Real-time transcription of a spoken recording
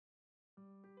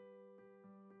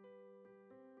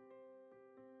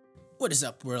What is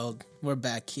up, world? We're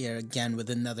back here again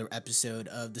with another episode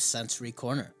of The Sensory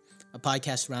Corner, a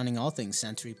podcast surrounding all things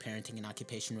sensory, parenting, and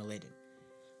occupation related.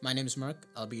 My name is Mark.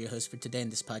 I'll be your host for today,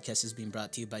 and this podcast is being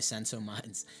brought to you by Senso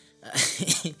Minds.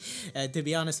 To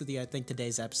be honest with you, I think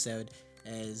today's episode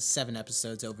is 7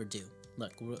 episodes overdue.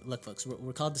 Look, folks,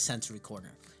 we're called The Sensory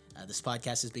Corner. This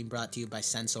podcast is being brought to you by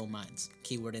Senso Minds.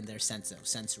 Keyword in there, senso,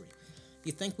 sensory.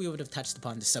 You'd think we would have touched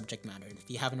upon the subject matter, and if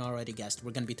you haven't already guessed,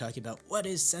 we're going to be talking about what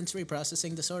is sensory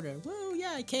processing disorder. Woo,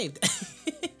 yeah, I caved.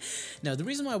 No, the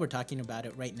reason why we're talking about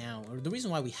it right now, or the reason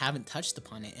why we haven't touched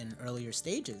upon it in earlier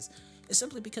stages, is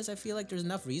simply because I feel like there's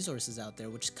enough resources out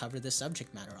there which cover this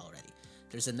subject matter already.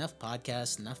 There's enough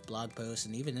podcasts, enough blog posts,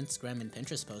 and even Instagram and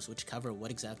Pinterest posts which cover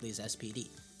what exactly is SPD.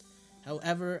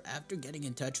 However, after getting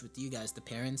in touch with you guys, the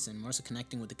parents, and more so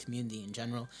connecting with the community in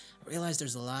general, I realized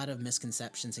there's a lot of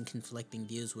misconceptions and conflicting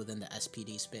views within the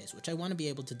SPD space, which I want to be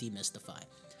able to demystify.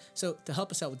 So, to help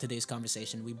us out with today's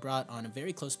conversation, we brought on a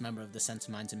very close member of the Sense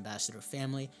Minds Ambassador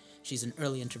family. She's an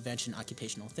early intervention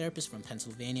occupational therapist from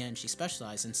Pennsylvania, and she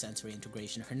specializes in sensory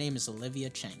integration. Her name is Oliva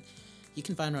Cheng. You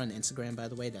can find her on Instagram, by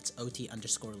the way. That's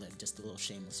ot_live, just a little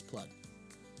shameless plug.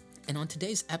 And on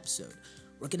today's episode,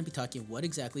 we're going to be talking what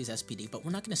exactly is SPD, but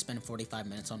we're not going to spend 45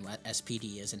 minutes on what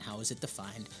SPD is and how is it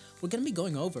defined. We're going to be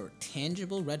going over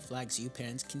tangible red flags you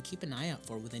parents can keep an eye out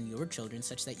for within your children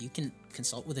such that you can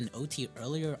consult with an OT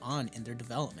earlier on in their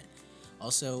development.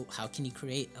 Also, how can you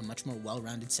create a much more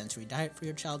well-rounded sensory diet for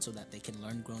your child so that they can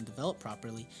learn, grow, and develop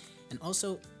properly, and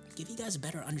also give you guys a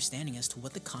better understanding as to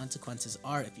what the consequences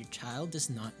are if your child does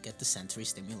not get the sensory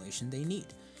stimulation they need.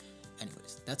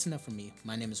 Anyways, that's enough for me.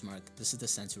 My name is Mark. This is the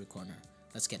Sensory Corner.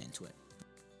 Let's get into it.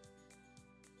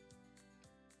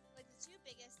 Like the two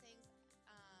biggest things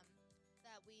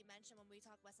that we mention when we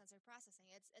talk about sensory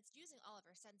processing, it's using all of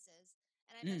our senses.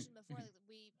 And I mentioned before, like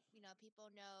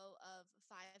people know of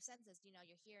 5 senses.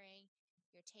 Your hearing,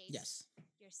 your taste, Yes.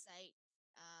 your sight.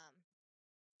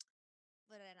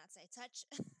 What did I not say? Touch.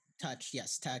 Touch,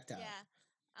 yes, tactile. Yeah.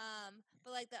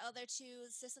 But like the other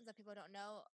 2 systems that people don't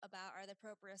know about are the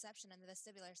proprioception and the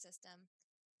vestibular system.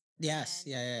 Yes,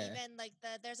 And yeah. even like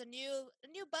there's a new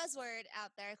buzzword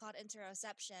out there called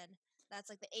interoception. That's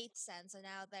like the 8th sense. So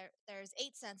now there's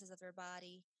 8 senses of your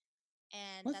body,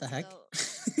 and What the that's like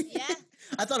heck? yeah,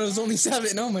 I thought it was yeah. only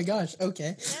 7. Oh my gosh.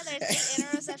 Okay. No, there's 8.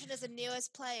 Interoception is the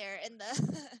newest player in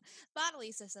the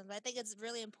bodily system. But I think it's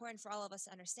really important for all of us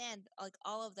to understand, like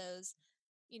all of those,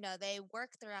 they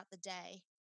work throughout the day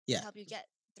to Yeah, help you get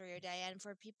through your day. And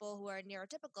for people who are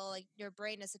neurotypical, like your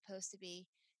brain is supposed to be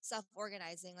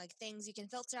self-organizing, like things you can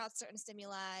filter out certain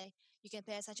stimuli, you can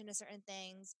pay attention to certain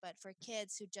things. But for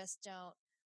kids who just don't,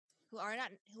 who are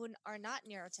not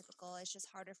neurotypical, it's just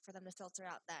harder for them to filter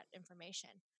out that information.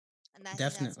 And I think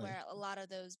that's definitely. where a lot of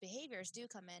those behaviors do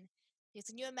come in. Because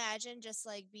can you imagine just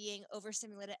like being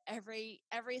overstimulated every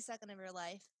second of your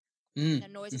life?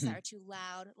 Noises that are too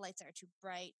loud, lights that are too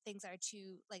bright, things that are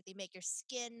too, like, they make your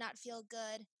skin not feel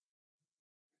good.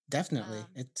 Definitely.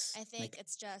 It's I think like,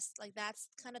 it's just like that's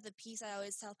kind of the piece I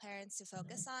always tell parents to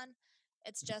focus on.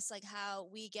 It's just like how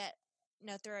we get,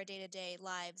 through our day-to-day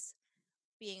lives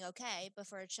being okay, but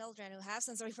for children who have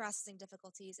sensory processing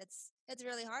difficulties, it's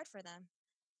really hard for them.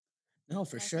 no,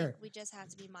 for And I think sure. we just have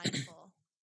to be mindful.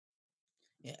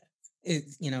 Yeah.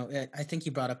 I think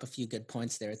you brought up a few good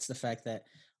points there. It's the fact that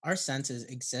our senses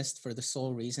exist for the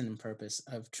sole reason and purpose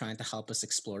of trying to help us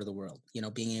explore the world,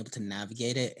 being able to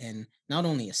navigate it in not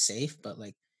only a safe, but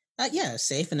like, a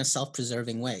safe and a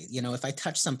self-preserving way. If I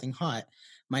touch something hot,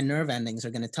 my nerve endings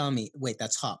are going to tell me, wait,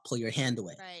 that's hot, pull your hand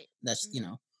away. Right. That's,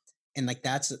 Mm-hmm. and like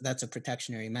that's a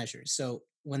protectionary measure. So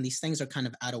when these things are kind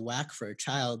of out of whack for a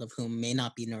child of whom may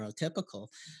not be neurotypical,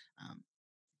 um,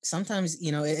 sometimes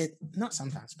not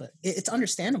sometimes, but it's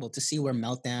understandable to see where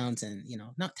meltdowns and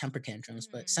not temper tantrums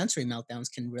but Mm-hmm. sensory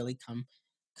meltdowns can really come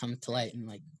to light Right. and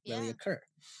like really Yeah. occur.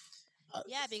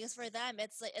 Yeah, because for them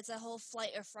it's like it's a whole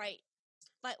flight, fight,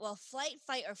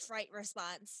 or fright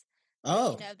response. Like,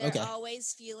 Oh, they're okay.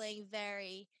 always feeling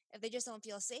if they just don't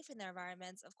feel safe in their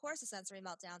environments, of course the sensory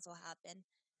meltdowns will happen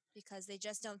because they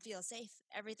just don't feel safe.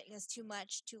 Everything is too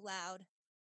much, too loud, you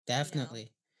know,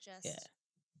 Definitely. Yeah. just,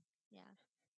 yeah.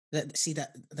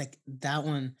 That like that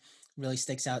one really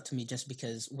sticks out to me just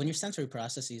because when your sensory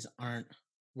processes aren't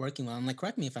working well, I'm like,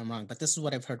 correct me if I'm wrong, but this is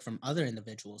what I've heard from other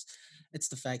individuals. It's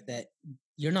the fact Mm-hmm. that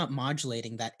you're not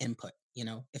modulating that input.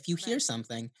 If you hear Right.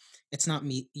 something, it's not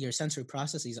me, your sensory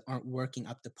processes aren't working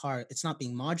up to par. It's not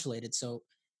being modulated. So,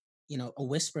 a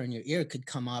whisper in your ear could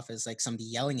come off as like somebody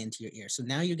yelling into your ear. So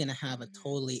now you're going to have a Mm-hmm.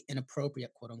 totally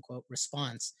inappropriate, quote unquote,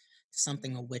 response to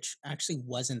something Mm-hmm. which actually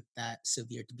wasn't that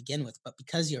severe to begin with. But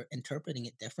because you're interpreting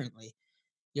it differently,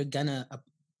 you're gonna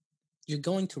you're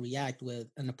going to react with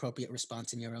an appropriate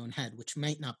response in your own head, which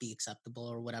might not be acceptable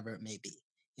or whatever it may be.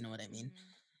 You know what I mean? Mm-hmm.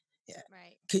 Yeah.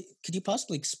 Right. Could you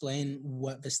possibly explain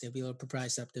what vestibular,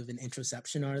 proprioceptive, and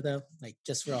interoception are, though? Like,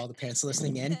 just for all the parents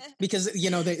listening in, because they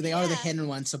are the Yeah. hidden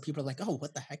ones. So people are like, "Oh,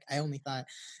 what the heck? I only thought."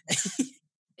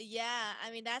 Yeah,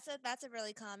 I mean that's a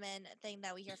really common thing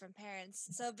that we hear from parents.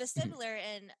 So vestibular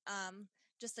in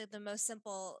just like the most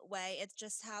simple way, it's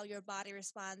just how your body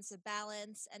responds to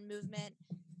balance and movement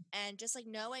and just like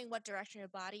knowing what direction your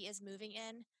body is moving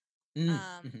in. Um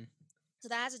Mm-hmm. so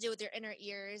that has to do with your inner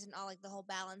ears and all like the whole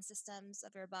balance systems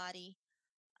of your body.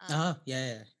 Oh,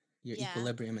 yeah, your Yeah.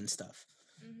 equilibrium and stuff.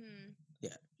 Mhm.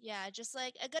 Yeah. Yeah, just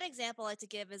like a good example I like to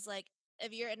give is like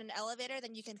if you're in an elevator,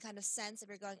 then you can kind of sense if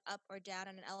you're going up or down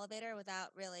in an elevator without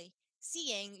really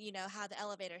seeing, how the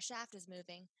elevator shaft is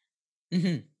moving,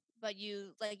 Mm-hmm. but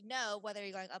you like know whether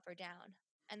you're going up or down.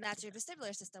 And that's your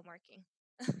vestibular system working.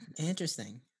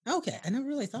 Interesting. Okay, Yeah. I never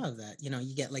really thought of that.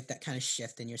 You get like that kind of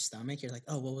shift in your stomach. You're like,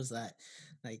 "Oh, what was that?"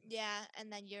 Like, Yeah,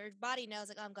 and then your body knows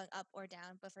like, oh, I'm going up or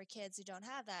down, but for kids who don't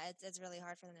have that, it's really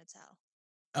hard for them to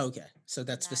tell. okay, so And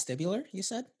that's vestibular. You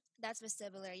said that's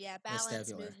vestibular. Yeah, balance,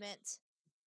 vestibular. movement.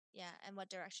 Yeah, and what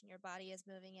direction your body is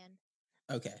moving in.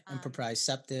 Okay, and Um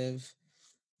proprioceptive.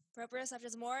 Proprioception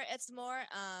is more it's more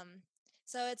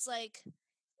so it's like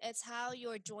it's how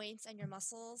your joints and your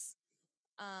muscles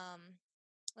um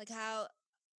like how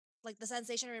like the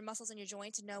sensation of your muscles and your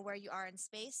joints to know where you are in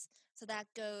space. So that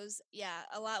goes, yeah,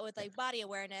 a lot with like body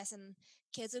awareness and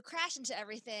kids who crash into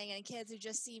everything and kids who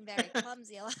just seem very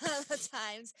clumsy a lot of the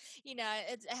times.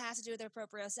 It has to do with their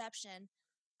proprioception.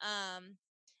 Um,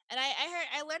 and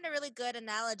I learned a really good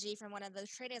analogy from one of the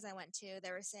trainings I went to. They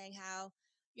were saying how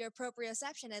your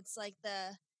proprioception, it's like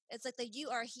the you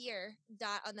are here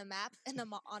dot on the map and on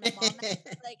a mall map.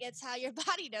 Like it's how your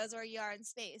body knows where you are in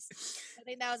space. I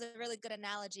think that was a really good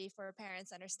analogy for parents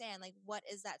to understand, like what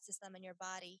is that system in your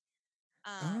body.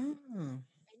 Oh. And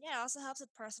yeah, it also helps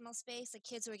with personal space, like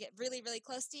kids who get really, really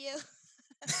close to you,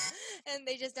 and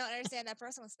they just don't understand that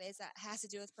personal space that has to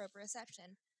do with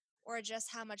proprioception, or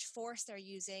just how much force they're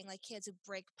using. Like kids who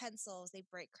break pencils, they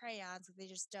break crayons, they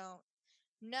just don't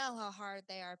know how hard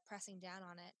they are pressing down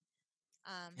on it.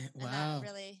 And that Wow.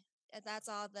 really, that's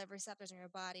all the receptors in your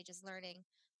body just learning,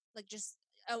 like just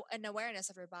an awareness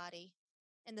of your body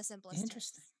in the simplest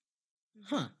Interesting. terms.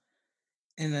 Huh. Hmm.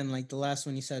 And then like the last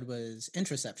one you said was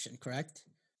interoception, correct?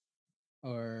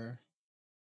 Or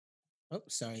oh,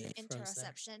 sorry, I froze there.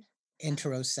 Interoception. Yeah.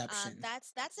 Interoception.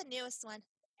 That's the newest one.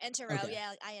 Intero, Okay. yeah,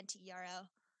 like INTERO.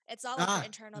 It's all like your Ah.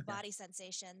 internal Okay. body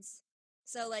sensations.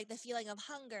 So like the feeling of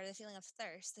hunger, the feeling of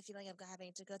thirst, the feeling of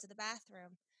having to go to the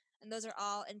bathroom. And those are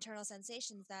all internal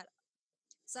sensations that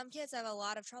some kids have a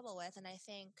lot of trouble with. And I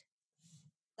think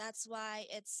that's why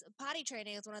it's potty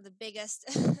training is one of the biggest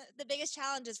the biggest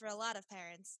challenges for a lot of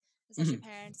parents, especially Mhm.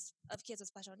 parents of kids with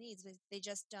special needs. They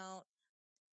just don't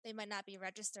they might not be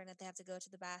registered that they have to go to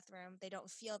the bathroom. They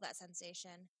don't feel that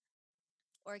sensation.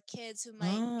 Or kids who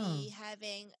might Oh. be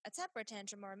having a temper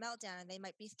tantrum or a meltdown and they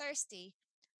might be thirsty,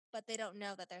 but they don't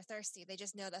know that they're thirsty. They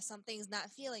just know that something's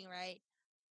not feeling right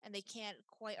and they can't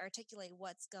quite articulate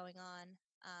what's going on.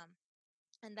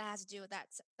 And that has to do with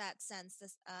that sense,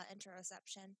 this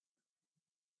interoception.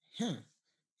 Huh.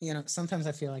 Sometimes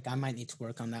I feel like I might need to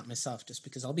work on that myself just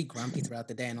because I'll be grumpy throughout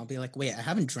the day and I'll be like, wait, I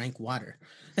haven't drank water.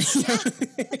 Yeah.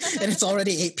 And it's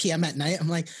already 8 p.m. at night. I'm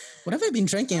like, what have I been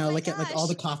drinking? Oh I'll my look at like all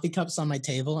the gosh. coffee cups on my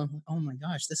table. I'm like, oh my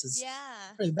gosh, this is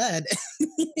Yeah. pretty bad.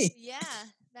 Yeah.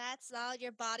 That's all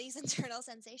your body's internal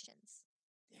sensations.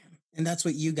 And that's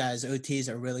what you guys, OTs,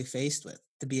 are really faced with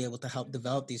to be able to help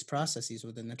develop Mhm. these processes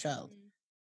within the child. Mhm.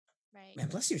 Right. Man,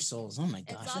 bless your souls. Oh my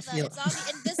It's gosh. I all feel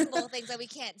the invisible things that we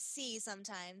can't see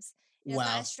sometimes. It's not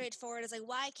wow. as straightforward as like,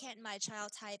 why can't my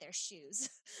child tie their shoes?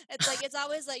 It's like it's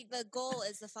always like the goal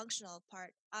is the functional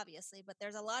part, obviously, but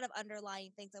there's a lot of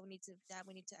underlying things that we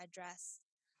need to address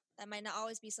that might not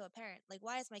always be so apparent. Like,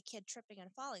 why is my kid tripping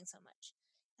and falling so much?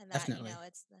 And that, Definitely.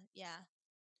 it's the yeah.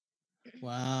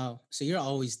 Wow. So you're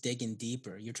always digging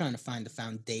deeper. You're trying to find the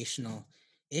foundational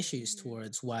issues Hmm.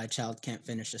 towards why a child can't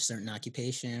finish a certain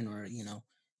occupation or,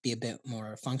 be a bit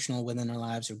more functional within their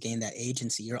lives or gain that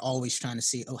agency. You're always trying to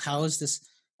see, oh, how is this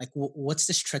like what's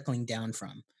this trickling down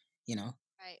from, you know?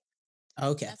 Right.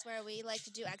 Okay. That's where we like to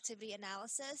do activity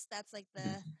analysis.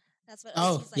 Mhm. That's what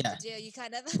Oh, OTs like to yeah, do. You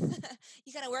kind of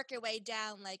you kind of work your way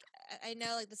down. Like I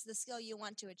know like this is the skill you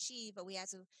want to achieve, but we have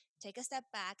to take a step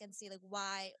back and see like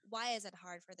why is it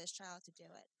hard for this child to do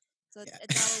it? So yeah.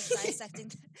 it's always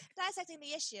dissecting dissecting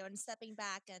the issue and stepping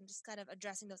back and just kind of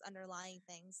addressing those underlying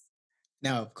things.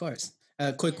 No, of course.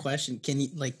 Quick Yeah. question: can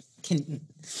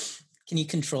Can you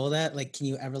control that? Like, can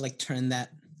you ever like turn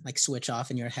that like switch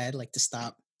off in your head, like to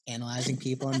stop analyzing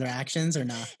people and their actions, or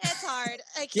not? It's hard.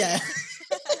 I Yeah, can't.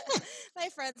 My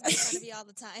friends make fun of me all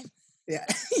the time. yeah.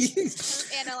 I'm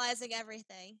analyzing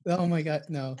everything. Oh my god,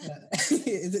 no.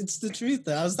 It's the truth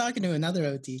though. I was talking to another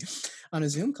OT on a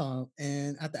Zoom call,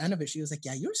 and at the end of it, she was like,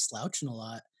 "Yeah, you're slouching a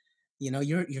lot.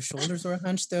 Your shoulders were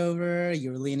hunched over.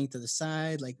 You were leaning to the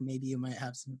side. Like maybe you might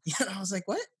have some." I was like,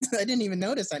 "What? I didn't even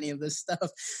notice any of this stuff."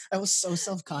 I was so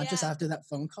self conscious Yeah. after that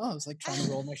phone call. I was like trying to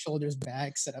roll my shoulders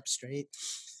back, sit up straight.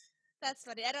 That's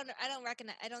funny. I don't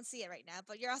recognize. I don't see it right now,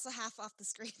 but you're also half off the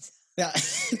screen. Yeah.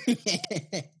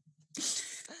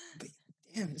 But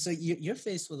damn, so you're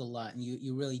faced with a lot, and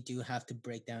you really do have to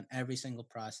break down every single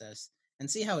process and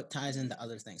see how it ties into Mhm.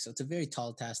 other things. So it's a very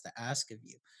tall task to ask of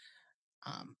you.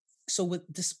 Um, so with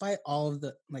despite all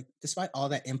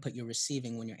that input you're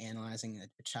receiving when you're analyzing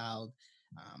a child,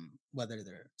 whether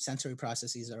their sensory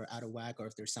processes are out of whack or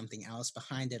if there's something else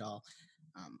behind it all,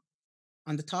 um,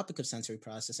 on the topic of sensory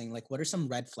processing, like what are some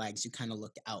red flags you kind of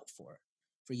look out for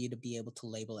you to be able to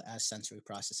label it as sensory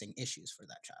processing issues for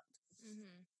that child?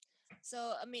 Mhm.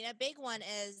 So, I mean, a big one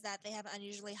is that they have an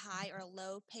unusually high or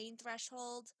low pain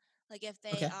threshold. Like if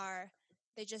Okay.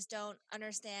 they just don't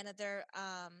understand that they're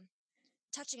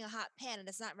touching a hot pan and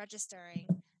it's not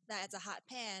registering that it's a hot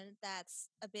pan, that's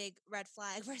a big red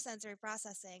flag for sensory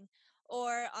processing.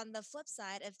 Or on the flip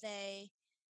side, if they're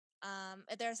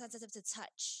sensitive to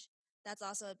touch, that's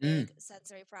also a Mm, big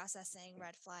sensory processing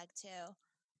red flag too.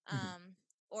 mhm.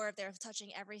 Or if they're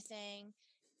touching everything,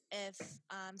 if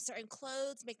certain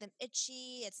clothes make them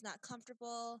itchy, it's not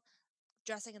comfortable.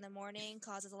 Dressing in the morning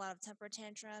causes a lot of temper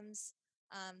tantrums.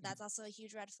 Mhm. That's also a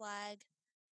huge red flag.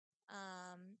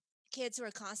 Um, Kids who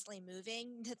are constantly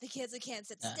moving, the kids who can't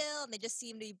sit Yeah. still and they just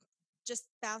seem to be just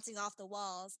bouncing off the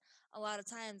walls. A lot of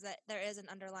times that there is an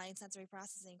underlying sensory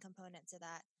processing component to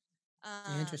that.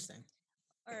 Um, Interesting.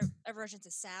 or aversion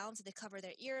to sound, so they cover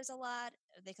their ears a lot.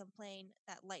 They complain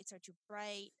that lights are too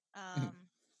bright. Mhm.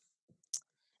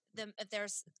 If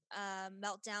there's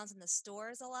meltdowns in the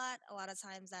stores a lot of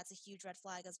times that's a huge red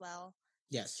flag as well.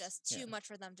 It's Yes. just Yeah. too much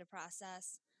for them to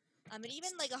process. And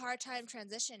even like a hard time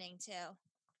transitioning too,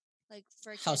 like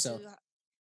for How kids who so?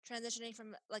 transitioning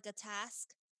from like a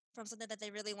task from something that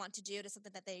they really want to do to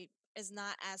something that they is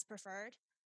not as preferred.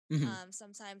 Hmm.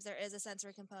 Sometimes there is a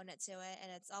sensory component to it,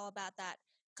 and it's all about that.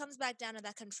 Comes back down to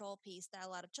that control piece that a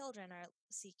lot of children are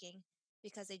seeking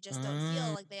because they just don't feel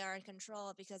Uh, like they are in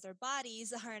control because their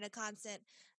bodies are in a constant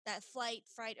that flight,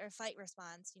 fright, or fight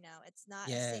response. It's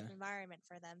not a safe yeah. environment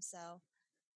for them. So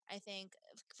I think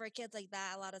for kids like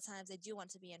that, a lot of times they do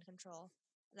want to be in control.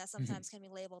 That Hmm. sometimes can be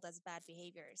labeled as bad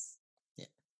behaviors. Yeah.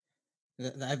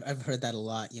 I've heard that a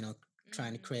lot.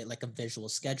 Trying to Mm-hmm. create like a visual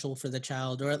schedule for the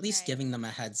child, or at least Right. giving them a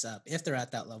heads up if they're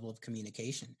at that level of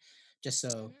communication, just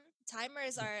so.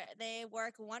 Timers they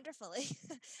work wonderfully.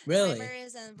 Really.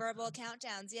 Timers and verbal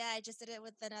countdowns. Yeah, I just did it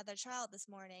with another child this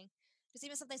morning. Just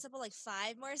even something simple like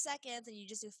 5 more seconds, and you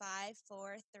just do 5,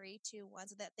 4, 3, 2, 1,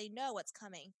 so that they know what's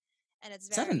coming. And it's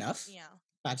Is that very, enough?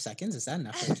 5 seconds? Is that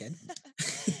enough for a kid?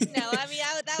 no, I mean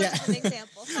that was Yeah. just an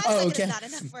example. Five Oh, seconds is okay. not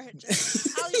enough for it.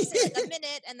 I'll usually say like a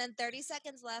minute, and then 30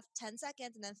 seconds left, 10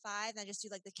 seconds, and then five. And I just do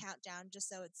like the countdown, just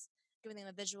so it's giving them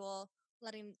a visual,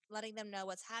 letting them know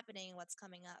what's happening and what's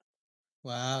coming up.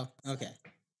 Wow. So Okay.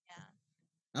 yeah.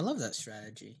 I love that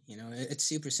strategy. It's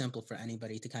super simple for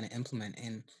anybody to kind of implement,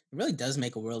 and it really does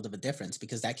make a world of a difference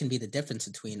because that can be the difference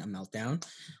between a meltdown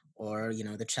or,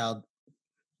 the child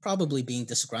probably being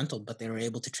disgruntled, but they were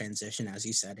able to transition, as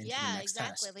you said, into the Yeah, next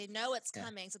exactly. task. They know it's Yeah,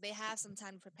 coming, so they have some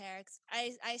time to prepare. 'Cause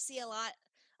I see a lot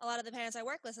of the parents I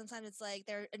work with. Sometimes it's like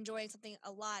they're enjoying something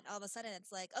a lot. All of a sudden,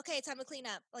 it's like, okay, time to clean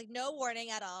up. Like no warning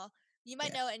at all. You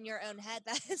might yeah, know it in your own head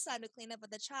that it's time to clean up,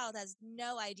 but the child has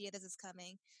no idea this is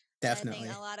coming. And I think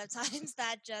a definitely. lot of times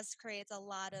that just creates a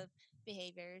lot of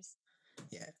behaviors.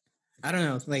 Yeah. I don't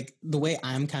know, like the way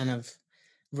I'm kind of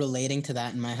relating to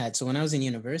that in my head. So when I was in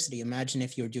university, imagine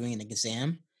if you were doing an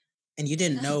exam and you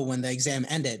didn't know when the exam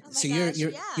ended. Oh my So you're gosh,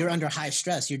 you're yeah. you're under high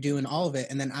stress. You're doing all of it,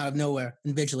 and then out of nowhere,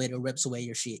 invigilator rips away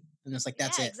your sheet, and it's like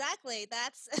that's Yeah, it. exactly.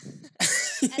 That's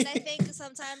and I think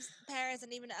sometimes parents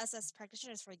and even us as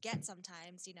practitioners forget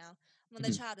sometimes, when the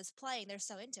Mhm. child is playing, they're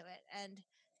so into it. And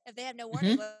if they have no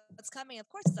warning Mhm. what's coming, of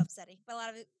course it's upsetting. But a lot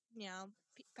of it,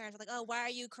 parents are like, "Oh, why are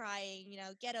you crying?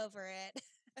 Get over it."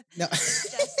 No. It's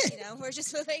just, we're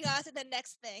just moving on to the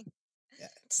next thing. Yeah,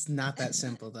 it's not that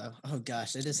simple though. Oh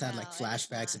gosh, I just had like No, it is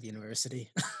flashbacks not. of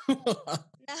university.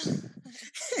 No.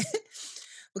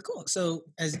 But cool. So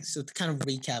to kind of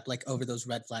recap, like over those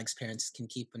red flags parents can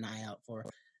keep an eye out for.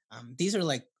 These are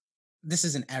like this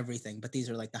isn't everything, but these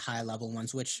are like the high level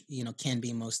ones, which can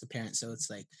be most apparent. So it's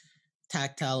like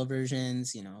tactile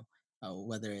aversions,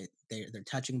 whether they're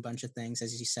touching a bunch of things,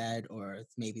 as you said, or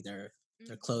maybe their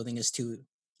clothing is too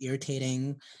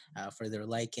irritating for their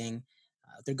liking.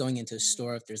 If they're going into a Mm-hmm.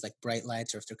 store, if there's like bright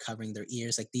lights, or if they're covering their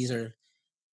ears, like these are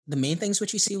the main things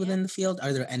which you see Yeah. within the field.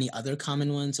 Are there any other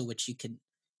common ones of which you could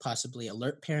possibly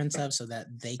alert parents of so that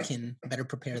they can better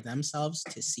prepare themselves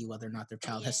to see whether or not their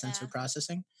child has sensor Yeah.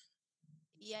 processing?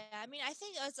 Yeah, I mean, I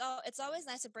think it's always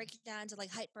nice to break it down to like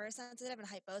hypersensitive and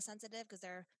hyposensitive because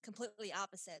they're completely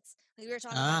opposites. Like we were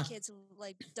talking about Ah, kids who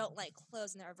like don't like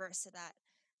clothes and they're averse to that.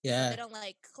 So if they yeah, don't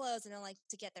like clothes and don't like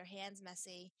to get their hands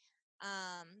messy,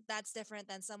 that's different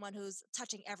than someone who's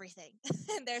touching everything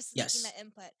and they're seeking yes, that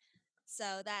input.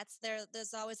 So that's there.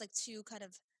 There's always like two kind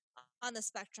of on the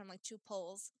spectrum, like two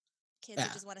poles: kids who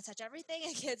yeah, just want to touch everything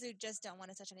and kids who just don't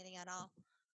want to touch anything at all.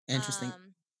 interesting.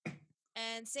 Um,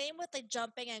 and same with like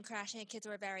jumping and crashing. Kids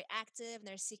who are very active and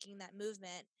they're seeking that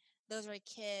movement. Those are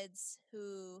kids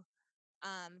who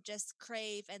just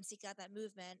crave and seek out that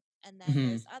movement. And then Hmm.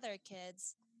 there's other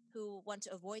kids who want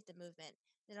to avoid the movement.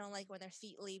 They don't like when their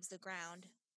feet leaves the ground.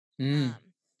 Mm.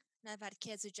 Um, and I've had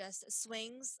kids who just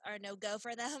swings are no go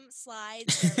for them.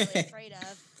 Slides they're really afraid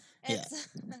of. Yeah. It's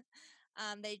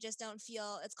they just don't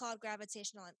feel. It's called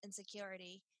gravitational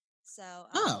insecurity. So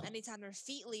Oh, anytime their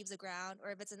feet leaves the ground,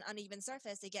 or if it's an uneven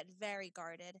surface, they get very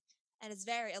guarded, and it's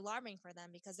very alarming for them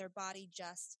because their body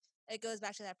just it goes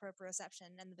back to that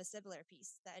proprioception and the vestibular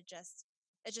piece that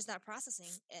it's just not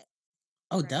processing it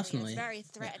oh, correctly, and it's definitely. very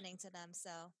Yeah, threatening to them.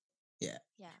 So yeah.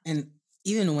 yeah, And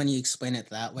even when you explain it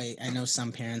that way, I know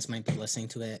some parents might be listening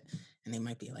to it and they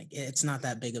might be like, it's not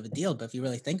that big of a deal. But if you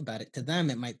really think about it, to them,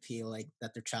 it might feel like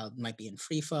that their child might be in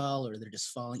free fall or they're just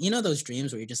falling. You know, those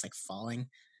dreams where you're just like falling?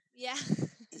 yeah,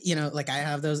 Like I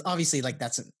have those. Obviously, like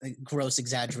that's a gross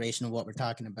exaggeration of what we're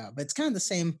talking about, but it's kind of the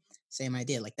same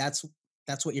idea. Like that's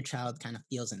what your child kind of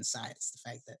feels inside. It's the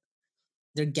fact that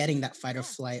they're getting that fight or yeah.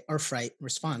 flight or fright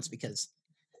response because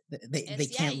they It's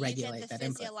yeah, can't you get the regulate that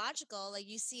input. physiological, like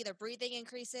you see their breathing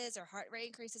increases or heart rate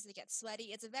increases, they get sweaty.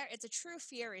 It's a true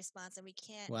fear response, and we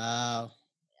can't Wow.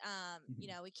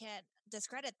 we can't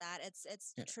discredit that.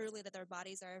 It's Yeah, truly that their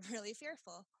bodies are really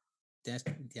fearful.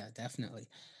 yeah, definitely.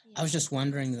 I was Yeah. just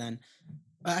wondering then.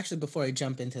 Well, actually, before I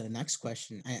jump into the next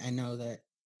question, I know that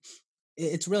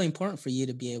it's really important for you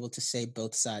to be able to say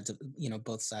both sides of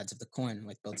both sides of the coin,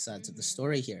 like both sides of the Mhm.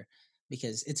 story here,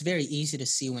 because it's very easy to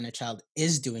see when a child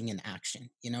is doing an action.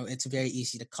 It's very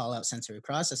easy to call out sensory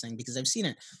processing because I've seen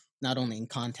it not only in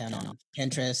content on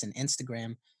Pinterest and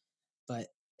Instagram, but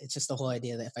it's just the whole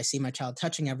idea that if I see my child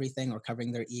touching everything or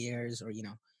covering their ears or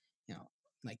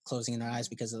like closing their eyes Mhm.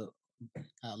 because the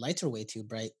lights are way too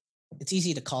bright, it's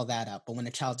easy to call that out. But when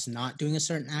a child's not doing a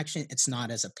certain action, it's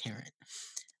not as apparent.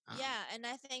 um, Yeah, and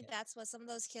I think yeah, that's what some of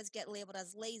those kids get labeled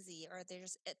as lazy or they're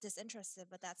just disinterested,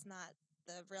 but that's not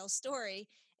the real story.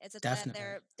 It's that definitely.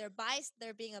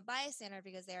 they're being a bystander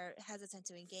because they're hesitant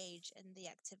to engage in the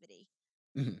activity.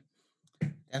 Mhm.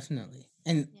 Definitely.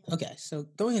 And Yeah. okay, so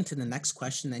going into the next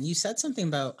question, then you said something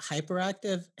about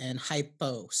hyperactive and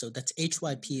hypo. So that's Mhm.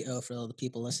 HYPO for all the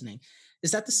people listening.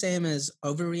 Is that the same Mhm. as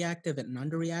overreactive and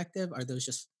underreactive? Are those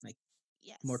just like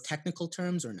more Yes. technical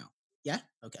terms or no? Yeah.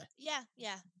 Okay. Yeah,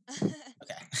 yeah.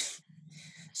 Okay.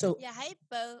 So, Yeah,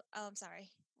 hypo oh, I'm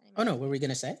sorry. I didn't oh mean to no, what were we interrupt.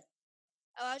 gonna say?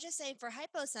 Oh, I was just saying for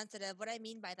hyposensitive, what I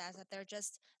mean by that is that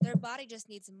their body just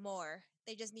needs more.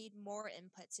 They just need more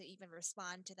input to even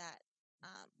respond to that,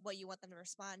 what you want them to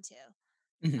respond to.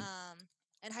 Hmm. Um,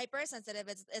 and hypersensitive,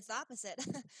 it's the opposite,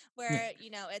 Yeah, where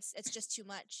it's just too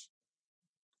much.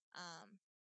 Um,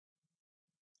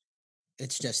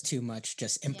 it's just too much,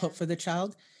 just yeah, input for the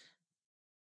child,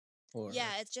 or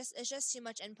yeah, it's just too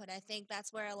much input. I think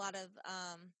that's where a lot of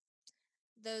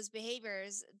those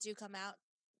behaviors do come out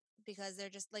because they're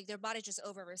just like their body's just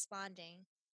over responding.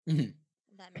 Mhm.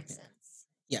 If that makes Yeah. sense.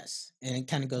 Yes, and it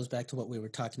kind of goes back to what we were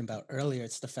talking about earlier.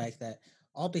 It's the fact that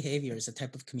all behavior is a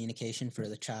type of communication for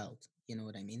the child. You know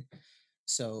what I mean?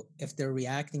 So if they're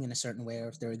reacting in a certain way or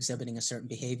if they're exhibiting a certain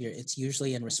behavior, it's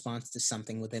usually in response to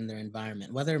something within their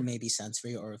environment, whether it may be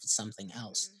sensory or if it's something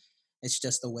else. Hmm. It's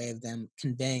just a way of them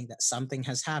conveying that something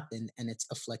has happened and it's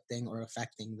afflicting or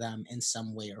affecting them in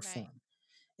some way or Right. form.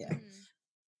 Yeah. Hmm.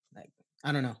 Like,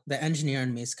 I don't know, the engineer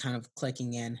in me is kind of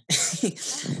clicking in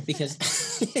because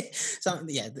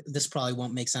this probably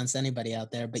won't make sense to anybody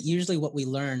out there, but usually what we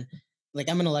learn, like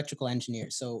I'm an electrical engineer,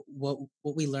 so what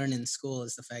we learn in school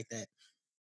is the fact that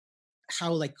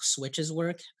how like switches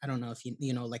work. I don't know if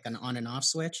you know like an on and off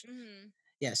switch. Hmm.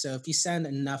 Yeah, so if you send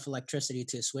enough electricity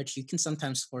to a switch, you can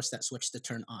sometimes force that switch to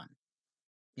turn on.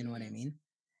 You know what I Hmm. mean?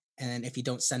 and if you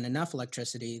don't send enough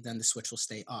electricity, then the switch will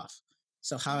stay off.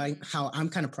 So Mhm. how I'm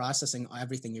kind of processing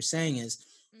everything you're saying is,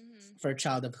 Mhm. for a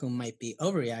child of whom might be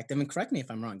overreactive, and correct me if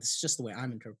I'm wrong, this is just the way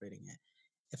I'm interpreting it.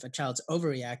 If a child's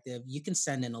overreactive, you can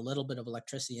send in a little bit of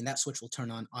electricity and that switch will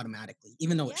turn on automatically,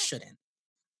 even though it Yeah. shouldn't.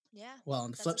 Yeah. Well,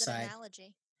 on the That's a flip good side,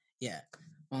 analogy. yeah.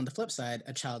 Well, on the flip side,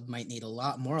 a child might need a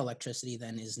lot more electricity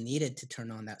than is needed to turn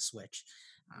on that switch.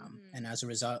 And Mhm. as a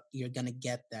result, you're going to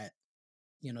get that,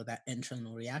 that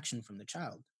internal reaction from the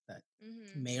child that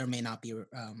Mhm. may or may not be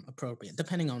appropriate,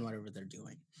 depending on whatever they're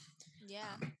doing.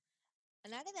 Yeah. Um,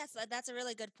 And I think that's a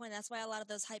really good point. That's why a lot of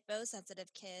those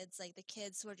hyposensitive kids, like the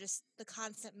kids who are just the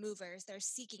constant movers, they're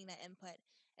seeking that input.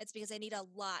 It's because they need a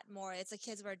lot more. It's the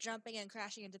kids who are jumping and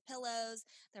crashing into pillows.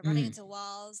 They're running mm, into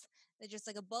walls. They're just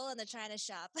like a bull in the china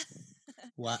shop,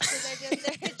 wow. because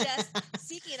they're just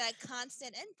seeking that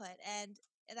constant input, and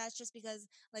that's just because,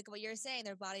 like what you're saying,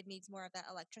 their body needs more of that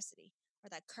electricity or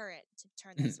that current to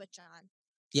turn that Mhm. switch on.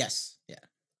 Yes. Yeah.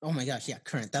 Oh my gosh. Yeah. Yeah.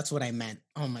 Current. That's what I meant.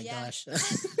 Oh my Yeah. gosh.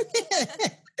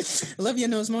 Olivia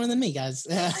knows more than me, guys.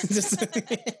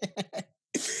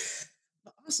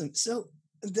 Awesome. So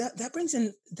that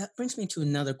brings me to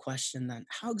another question. Then,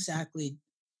 how exactly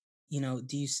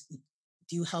do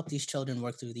you help these children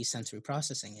work through these sensory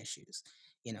processing issues?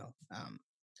 You know,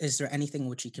 is there anything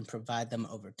which you can provide them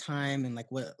over time, and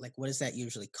what is that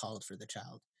usually called for the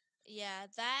child? Yeah,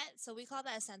 that so we call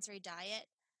that a sensory diet.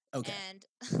 Okay. And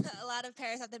a lot of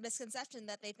parents have the misconception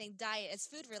that they think diet is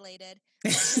food related,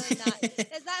 but it's really not.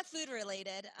 It's not food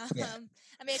related. Yeah.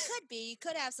 I mean, it could be. You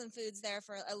could have some foods there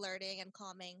for alerting and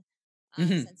calming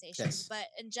sensations, Yes. but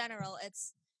in general,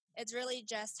 it's really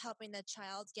just helping the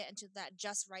child get into that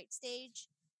just right stage,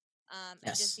 and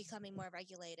just Yes. becoming more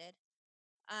regulated.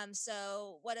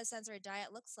 So what a sensory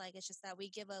diet looks like is just that we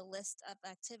give a list of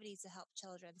activities to help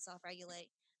children self-regulate,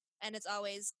 and it's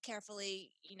always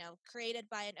carefully, created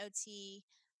by an OT,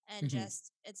 and Hmm.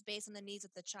 just it's based on the needs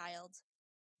of the child.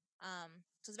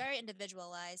 So it's very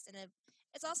individualized, and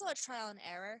it's also a trial and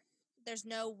error. There's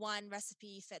no one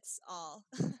recipe fits all.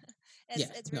 it's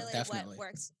Yeah. it's No. really what Definitely.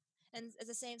 works, and it's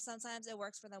the same. Sometimes it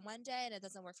works for them one day, and it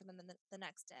doesn't work for them the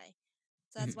next day.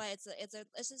 So that's Mhm. why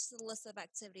it's just a list of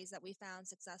activities that we found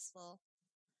successful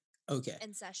Okay.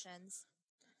 in sessions.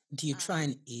 Do you try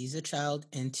Um, and ease a child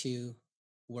into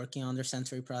working on their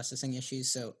sensory processing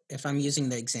issues? So if I'm using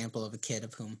the example of a kid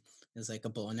of whom is like a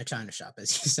bull in a china shop,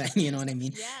 as you said, you know what I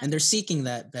mean? yeah, And they're seeking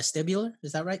that vestibular,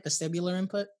 is that right? Vestibular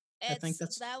input? I think it's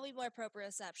that's that would be more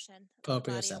proprioception, the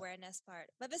body proprioceptive. awareness part.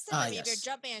 But vestibular, Ah, I mean, if you're yes.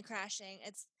 jumping and crashing,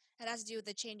 it has to do with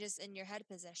the changes in your head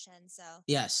position. So,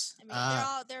 Yes. I mean,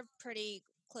 Ah, they're pretty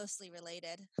closely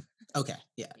related. okay.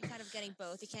 Yeah. You're kind of getting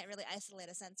both. You can't really isolate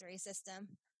a sensory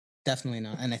system. Definitely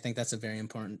not, and I think that's a very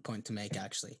important point to make.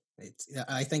 Actually,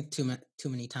 I think too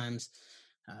many times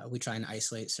we try and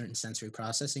isolate certain sensory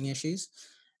processing issues,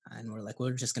 and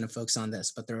we're just going to focus on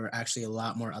this, but there are actually a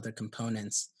lot more other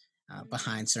components Mm-hmm.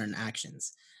 behind certain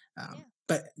actions. Yeah.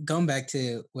 But going back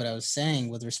to what I was saying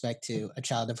with respect to a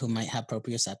child of who might have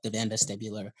proprioceptive and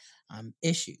vestibular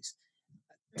issues,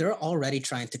 they're Mm-hmm. already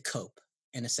trying to cope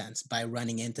in a sense by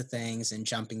running into things and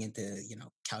jumping into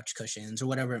couch cushions or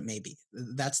whatever it may be.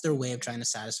 That's their way of Mm-hmm. trying to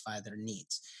satisfy their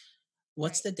needs.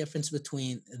 What's Right. the difference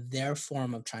between their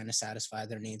form of trying to satisfy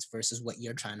their needs versus what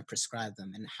you're trying to prescribe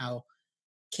them, and how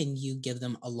can you give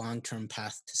them a long-term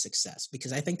path to success?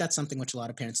 Because I think that's something which a lot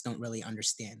of parents don't really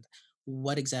understand.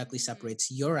 What exactly Mm-hmm.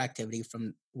 separates your activity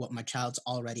from what my child's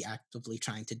already actively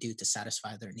trying to do to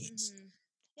satisfy their needs? Mm-hmm.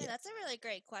 Yeah, Yeah. that's a really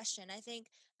great question. I think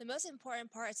the most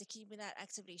important part is to keeping that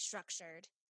activity structured.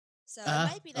 So it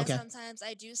might be that Okay. sometimes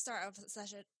I do start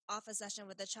off a session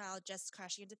with the child just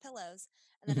crashing into pillows,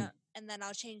 and then Mhm.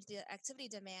 I'll change the activity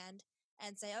demand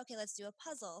and say, okay, let's do a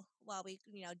puzzle while we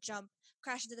jump,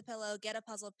 crash into the pillow, get a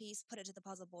puzzle piece, put it to the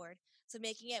puzzle board. So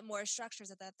making it more structured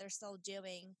so that they're still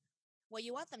doing what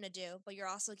you want them to do, but you're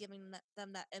also giving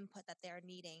them that input that they're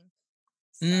needing.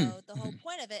 Mm, So the whole mhm.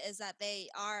 point of it is that they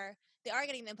are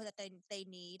getting the input that they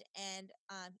need, and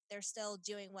they're still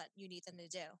doing what you need them to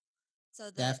do.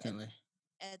 So Definitely.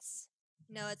 it's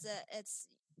it's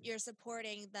you're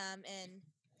supporting them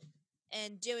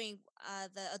in doing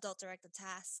the adult directed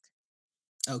task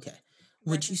Okay.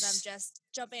 Would you versus them just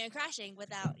jumping and crashing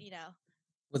without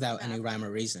without any ever. rhyme or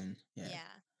reason? Yeah.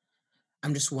 Yeah.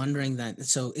 I'm just wondering that.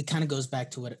 So it kind of goes back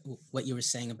to what you were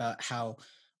saying about how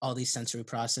all these sensory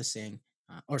processing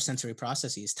or sensory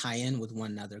processes tie in with one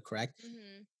another. Correct?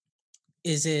 Mhm.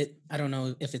 Is it? I don't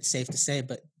know if it's safe to say,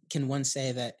 but can one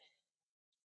say that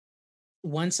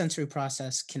one sensory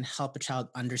process can help a child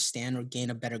understand or gain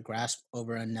a better grasp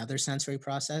over another sensory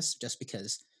process, just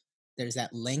because there's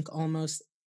that link almost,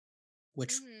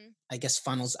 which Mhm. I guess,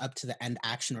 funnels up to the end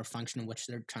action or function in which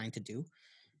they're trying to do.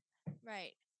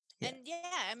 Right. Yeah. And yeah,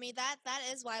 I mean that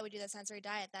is why we do the sensory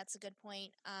diet. That's a good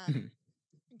point. Mhm.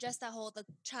 Just that whole the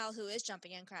child who is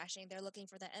jumping and crashing, they're looking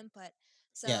for the input.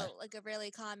 Yeah. So like a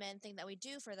really common thing that we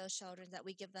do for those children is that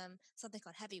we give them something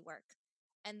called heavy work.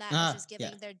 And that is just Yeah.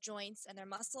 giving their joints and their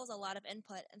muscles a lot of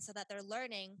input, and so that they're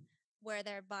learning where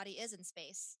their body is in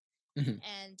space. Mhm.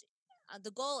 And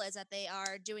the goal is that they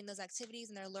are doing those activities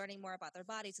and they're learning more about their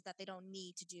body so that they don't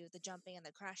need to do the jumping and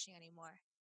the crashing anymore.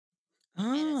 And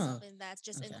it's Oh, something that's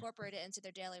just okay. incorporated into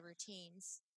their daily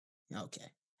routines.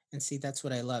 Okay. And see, that's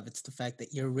what I love. It's the fact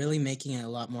that you're really making it a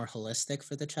lot more holistic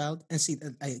for the child. And see,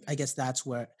 I Hmm. guess that's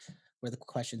where the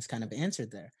question's kind of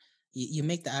answered there. You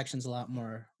make the actions a lot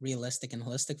more realistic and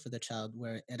holistic for the child,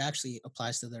 where it actually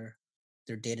applies to their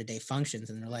day to day functions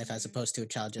in their life, as Hmm. opposed to a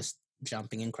child just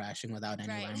jumping and crashing without any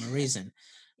Right. rhyme or reason.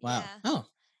 Wow. Yeah. Oh, I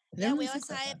Yeah, didn't we really think always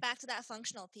about tie that. it back to that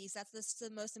functional piece. That's the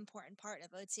most important part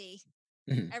of OT.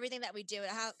 Hmm. Everything that we do,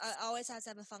 it always has to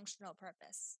have a functional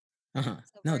purpose. Uh-huh.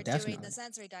 So No, we're doing the definitely.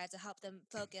 sensory diet to help them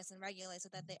focus and regulate so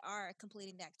that they are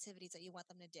completing the activities that you want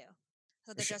them to do.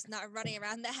 So For they're sure. just not running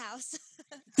around the house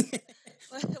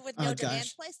with Oh no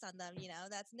demands gosh. placed on them.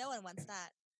 That's no one wants that.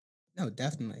 No,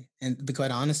 definitely. And to be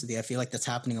quite honest with you, I feel like that's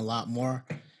happening a lot more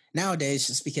nowadays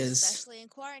just because, Especially in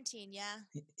quarantine, yeah.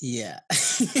 yeah.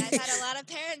 And I've had a lot of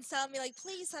parents tell me, like,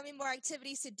 please tell me more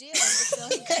activities to do. I'm just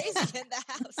going crazy in the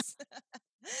house.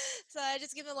 So I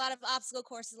just give them a lot of obstacle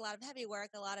courses, a lot of heavy work,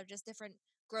 a lot of just different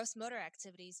gross motor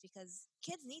activities because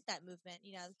kids need that movement.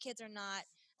 Kids are not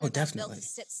Oh, they're not built to definitely.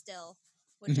 sit still,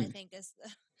 which I Hmm. think is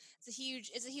it's a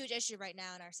huge issue right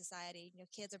now in our society.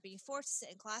 Kids are being forced to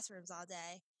sit in classrooms all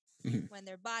day Hmm. when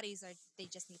their bodies are they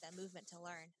just need that movement to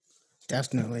learn.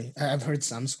 Definitely. I've heard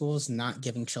some schools not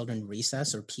giving children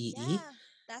recess or PE. Yeah,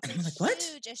 that's And a I'm like, what?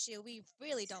 huge issue. We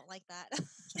really don't like that.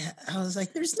 Yeah, I was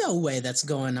like, there's no way that's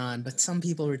going on. But some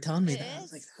people were telling me It that. I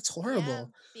was like, is. that's Yeah,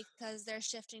 horrible. because they're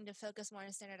shifting to focus more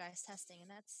on standardized testing,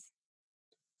 and it's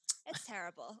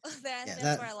terrible. That Yeah, that's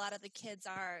that where a lot of the kids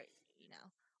are.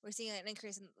 We're seeing an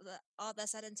increase in all the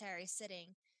sedentary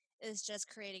sitting is just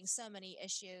creating so many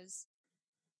issues.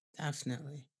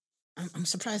 definitely. I'm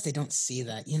surprised they don't see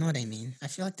that. You know what I mean? I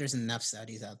feel like there's enough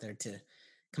studies out there to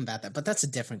combat that, but that's a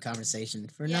different conversation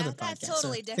for another Yeah, that's podcast. So,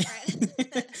 totally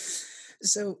different.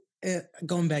 so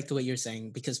going back to what you're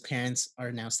saying, because parents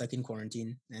are now stuck in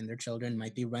quarantine and their children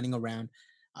might Hmm. be running around,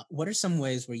 what are some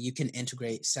ways where you can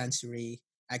integrate sensory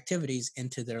activities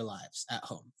into their lives at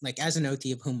home? Like as an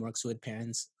OT of whom works with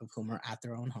parents of whom are at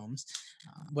their own homes,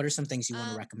 what are some things you want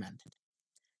to Um, recommend?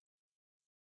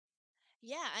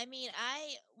 Yeah, I mean,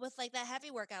 I with like that heavy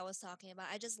work I was talking about,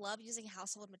 I just love using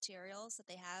household materials that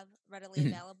they have readily Mhm.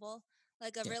 available.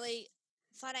 Like a Yeah. really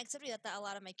fun activity that a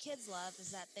lot of my kids love is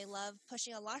that they love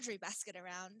pushing a laundry basket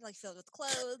around, like filled with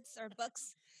clothes or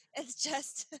books. It's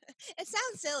just, it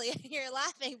sounds silly. You're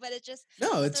laughing, but it's just, No,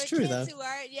 but it's there are true kids though. who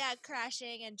are, yeah,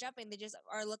 crashing and jumping. They just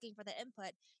are looking for the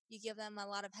input. You give them a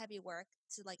lot of heavy work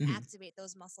to like Hmm. activate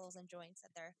those muscles and joints that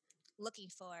they're looking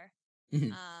for.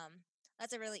 Hmm. um,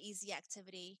 that's a really easy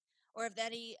activity. Or if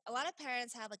any, a lot of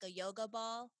parents have like a yoga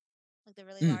ball, like the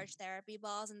really Mm. large therapy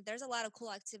balls, and there's a lot of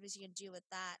cool activities you can do with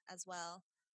that as well.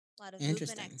 A lot of movement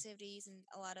Interesting. activities and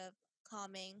a lot of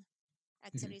calming Hmm.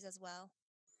 activities as well.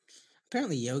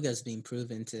 Apparently, yoga is being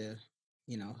proven to,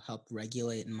 help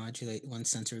regulate and modulate one's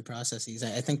sensory processes.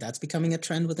 I think that's becoming a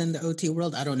trend within the OT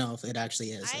world. I don't know if it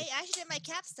actually is. I actually did my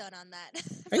capstone on that Are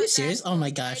for you grad serious? Oh my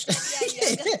school. I gosh! did, yeah,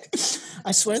 yoga.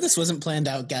 I swear this wasn't planned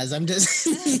out, guys. I'm just.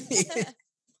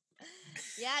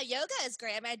 Yeah, yoga is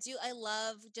great. I mean, I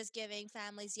love just giving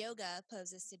families yoga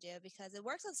poses to do because it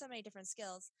works on so many different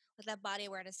skills, like that body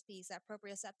awareness piece, that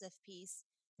proprioceptive piece,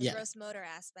 the Yeah, gross motor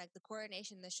aspect, the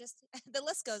coordination. There's just the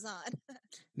list goes on,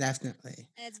 definitely.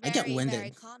 and it's I get very, very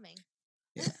winded. calming.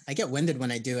 Yeah, I get winded when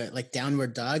I do it. Like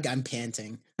downward dog, I'm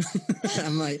panting.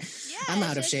 I'm like, Yeah, I'm it's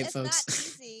out of just shape, it's not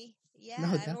folks. easy. Yeah,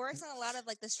 No, and it works definitely. on a lot of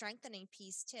like the strengthening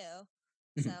piece too.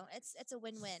 So Mhm. it's a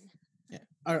win-win. Yeah.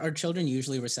 Are children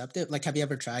usually receptive? Like, have you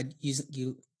ever tried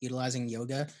utilizing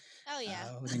yoga Oh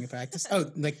yeah. within your practice?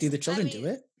 Oh, like, do the I children mean, do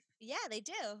it? yeah, they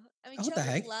do. I mean, Oh, what the children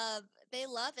heck?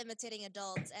 love imitating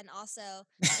adults, and also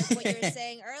like what you were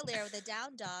saying earlier with the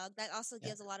down dog, that also Yeah.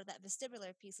 gives a lot of that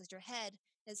vestibular piece, because your head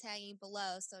is hanging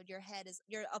below, so you're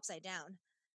upside down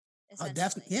Oh,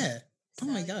 definitely. essentially. Yeah. Oh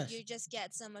So my gosh. you just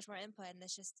get so much more input, and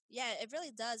it's just yeah, it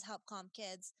really does help calm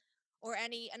kids. Or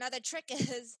another trick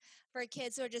is for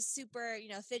kids who are just super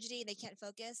fidgety and they can't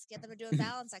focus, get them to do a Mhm.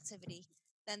 balance activity.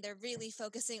 Then they're really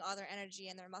focusing all their energy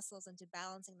and their muscles into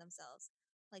balancing themselves,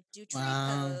 like do tree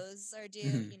Wow. pose or do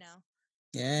Hmm.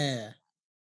 Yeah.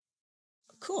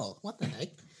 cool. What the heck?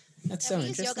 That's Yeah, so we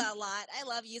use interesting. yoga a lot. I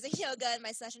love using yoga in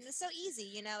my session. It's so easy,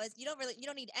 you know. You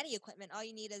don't need any equipment. All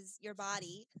you need is your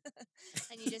body,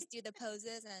 and you just do the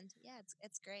poses, and yeah,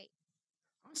 it's great.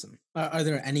 Awesome. Are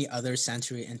there any other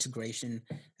sensory integration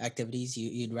activities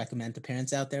you'd recommend to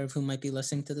parents out there who might be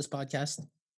listening to this podcast?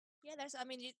 Yeah,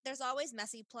 there's always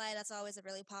messy play. That's always a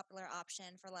really popular option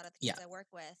for a lot of the Yeah. kids I work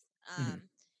with. Hmm.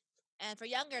 And for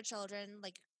younger children,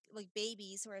 like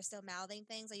babies who are still mouthing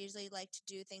things, I usually like to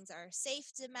do things that are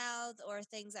safe to mouth or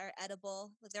things that are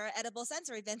edible. Like there are edible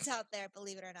sensory bins out there,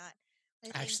 believe it or not.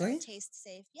 Like things that are Actually, taste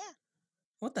safe. Yeah.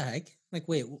 what the heck? Like,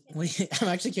 wait, I'm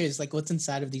actually curious. Like, what's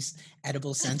inside of these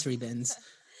edible sensory bins?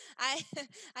 I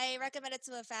I recommend it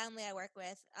to a family I work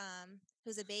with,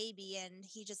 who's a baby and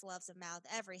he just loves to mouth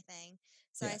everything.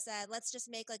 So Yeah. I said, let's just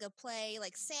make like a play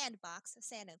like sandbox,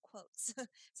 sand in quotes.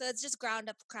 So it's just ground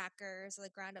up crackers,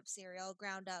 like ground up cereal,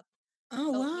 ground up Oh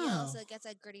oatmeal, so wow. it gets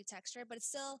a gritty texture, but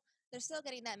they're still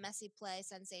getting that messy play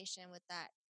sensation with that,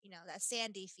 that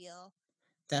sandy feel.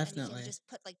 And you can Definitely. just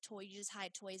put like you just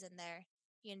hide toys in there.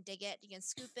 You can dig it, you can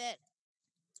scoop it.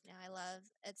 I love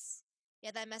it's yeah,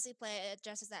 that messy play it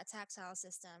addresses that tactile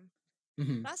system.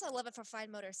 Hmm. But also I love it for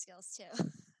fine motor skills too.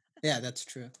 Yeah, that's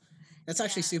true. That's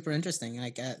actually Yeah. super interesting.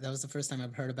 Like that was the first time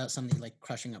I've heard about somebody like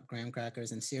crushing up graham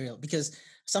crackers and cereal because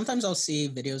sometimes I'll see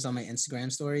videos on my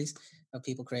Instagram stories of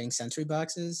people creating sensory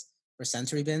boxes or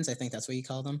sensory bins. I think that's what you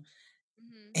call them.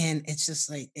 Hmm. And it's just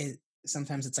like it.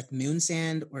 Sometimes it's like moon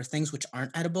sand or things which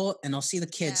aren't edible, and I'll see the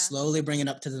kid Yeah. slowly bring it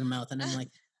up to their mouth, and I'm like,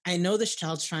 I know this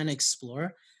child's trying to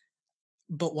explore,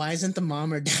 but why isn't the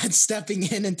mom or dad stepping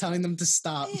in and telling them to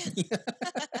stop? Yeah.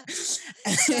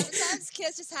 Sometimes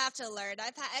kids just have to learn.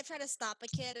 I've tried to stop a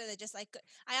kid, and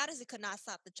I honestly could not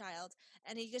stop the child,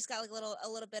 and he just got like a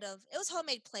little bit of it was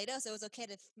homemade Play-Doh, so it was okay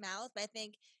to mouth. But I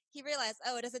think he realized,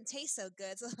 oh, it doesn't taste so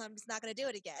good, so I'm just not gonna do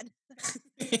it again.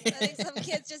 I think some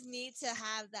kids just need to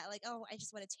have that, like, oh, I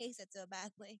just want to taste it so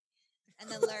badly, and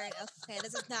then learn, okay,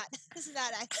 this is not this is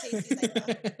not as tasty as I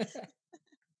thought. But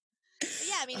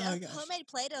yeah, Oh gosh. homemade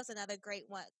Play-Doh is another great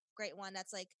one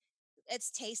that's like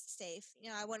it's taste safe.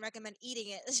 I wouldn't recommend eating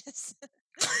it, just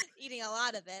eating a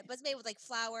lot of it. But it's made with like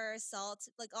flour, salt,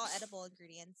 like all edible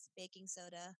ingredients, baking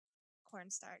soda,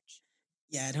 cornstarch.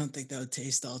 Yeah, I don't think that would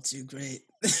taste all too great.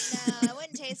 No, it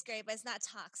wouldn't taste great, but it's not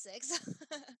toxic.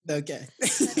 Okay.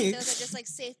 So I think those are just like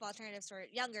safe alternatives for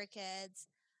younger kids.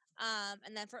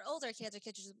 And then for older kids or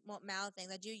kids who just won't mouth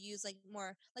things, I do use like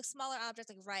more like smaller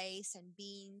objects like rice and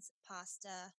beans,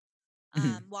 pasta,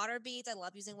 Mhm. water beads. I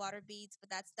love using water beads, but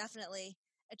that's definitely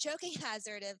a choking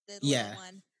hazard if the little Yeah.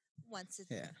 one wants to,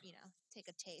 Yeah. take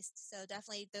a taste. So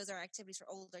definitely those are activities for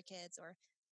older kids or,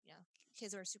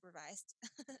 kids who are supervised.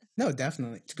 No,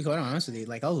 definitely. To be quite honest with Yeah. you,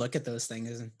 like I'll look at those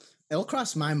things and it'll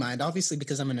cross my mind. Obviously,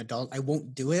 because I'm an adult, I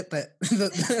won't do it. But They're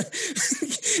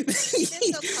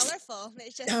so colorful.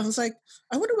 It's I just was like,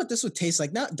 I wonder what this would taste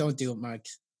like. No, don't do it, Mark.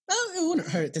 No, it wouldn't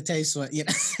hurt to taste what.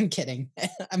 I'm kidding.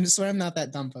 I'm swear I'm not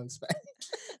that dumb, folks. But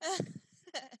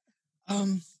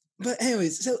um, but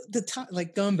anyways, so the top,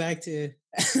 like going back to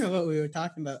what we were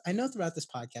talking about, I know throughout this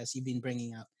podcast you've been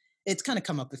bringing up. It's kind of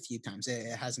come up a few times.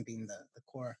 It hasn't been the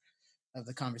core of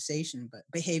the conversation, but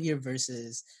behavior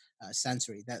versus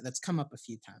sensory that's come up a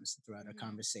few times throughout our Mhm.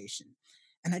 conversation.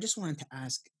 And I just wanted to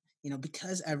ask,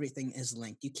 because everything is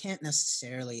linked, you can't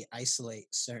necessarily isolate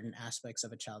certain aspects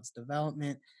of a child's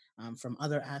development from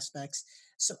other aspects.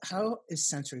 So, how is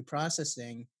sensory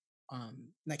processing?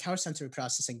 Like how are sensory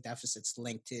processing deficits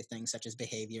linked to things such as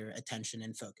behavior, attention,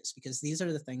 and focus? Because these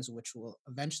are the things which will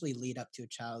eventually lead up to a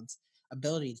child's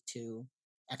ability to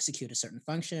execute a certain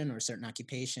function or a certain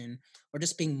occupation or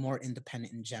just being more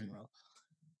independent in general.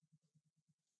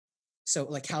 So,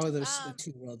 like, how are those um,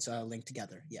 two worlds linked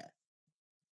together? Yeah.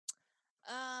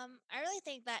 I really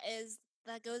think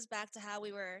that goes back to how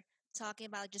we were talking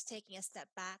about just taking a step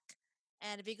back.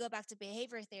 And if you go back to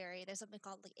behavior theory, there's something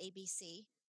called like ABC.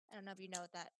 I don't know if you know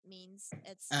what that means.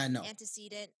 It's No.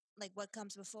 antecedent, like what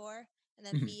comes before, and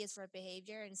then Hmm. B is for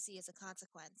behavior, and C is a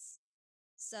consequence.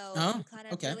 So Oh, you kind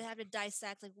of okay. really have to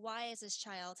dissect like why is this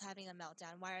child having a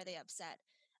meltdown? Why are they upset?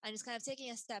 And just kind of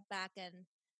taking a step back and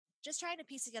just trying to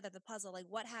piece together the puzzle, like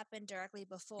what happened directly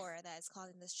before that is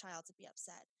causing this child to be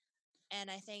upset. And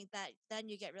I think that then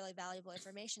you get really valuable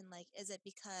information. Like, is it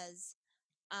because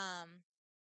um,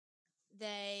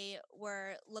 they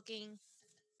were looking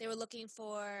they were looking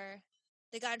for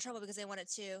they got in trouble because they wanted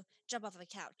to jump off of a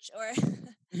couch or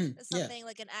Hmm. Yeah. something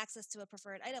like an access to a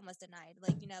preferred item was denied.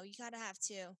 Like, you kind of have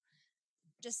to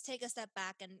just take a step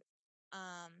back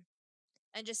um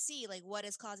and just see like what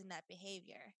is causing that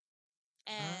behavior.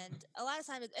 Uh, And a lot of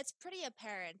times it's pretty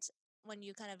apparent when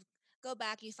you kind of go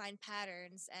back, you find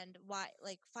patterns and why,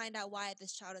 like find out why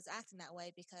this child is acting that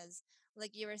way, because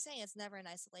like you were saying, it's never in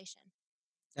isolation.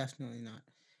 Definitely not.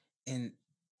 And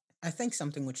I think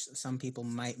something which some people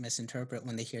might misinterpret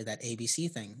when they hear that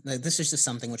ABC thing. Like, this is just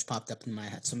something which popped up in my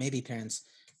head. So maybe parents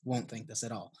won't think this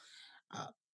at all. Uh,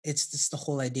 it's just the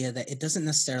whole idea that it doesn't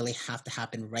necessarily have to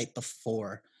happen right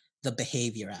before the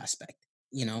behavior aspect.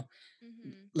 You know,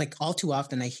 Mm-hmm. like all too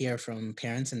often I hear from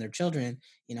parents and their children,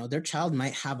 their child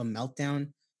might have a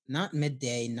meltdown, not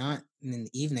midday, not in the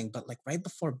evening, but like right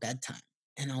before bedtime.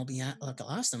 And Mm-hmm.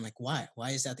 I'll ask them like, why? Why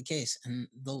is that the case? And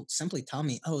they'll simply tell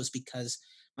me, oh, it's because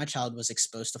my child was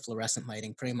exposed to fluorescent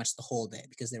lighting pretty much the whole day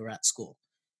because they were at school.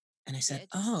 And I Yeah, said, it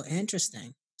just. oh,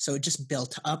 interesting. So it just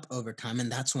built up over time,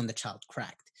 and that's when the child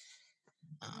cracked.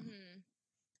 Um, Mm-hmm.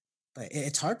 but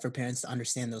it's hard for parents to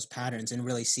understand those patterns and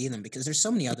really see them because there's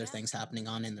so many other Yeah. things happening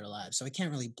on in their lives. So I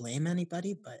can't really blame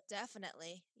anybody, but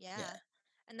Definitely. yeah, Yeah.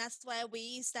 And that's why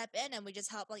we step in and we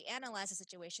just help like analyze the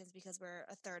situations, because we're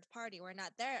a third party. We're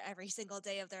not there every single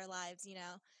day of their lives, you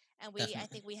know. And I definitely.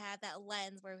 think we have that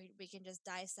lens where we can just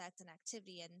dissect an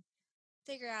activity and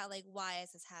figure out like why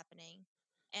is this happening,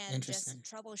 and just Interesting.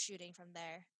 troubleshooting from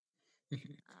there.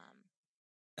 Mhm. Um,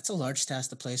 That's a large task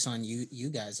to place on you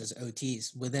guys as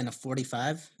OTs within a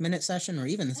 45-minute session or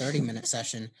even 30-minute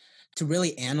session to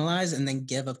really analyze and then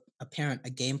give a parent a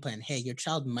game plan. Hey, your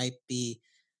child might be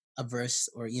averse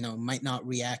or might not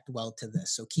react well to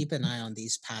this, so keep an eye on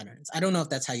these patterns. I don't know if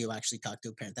that's how you actually talk to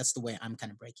a parent. That's the way I'm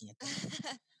kind of breaking it down.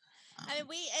 I mean, um,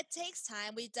 it takes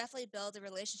time. We definitely build a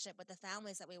relationship with the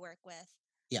families that we work with.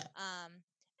 yeah. Um,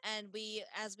 and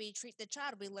as we treat the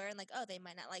child, we learn like, oh, they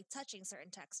might not like touching certain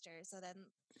textures. So then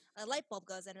a light bulb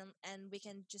goes in, and we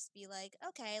can just be like,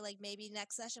 okay, like maybe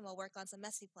next session we'll work on some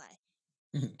messy play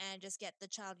Mhm. and just get the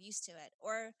child used to it.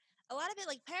 Or a lot of it,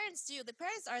 like parents do. The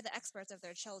parents are the experts of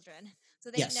their children,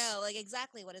 so they Yes. know like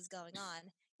exactly what is going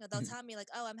on. They'll Mhm. tell me like,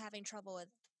 oh, I'm having trouble with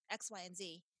X, Y, and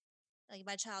Z. Like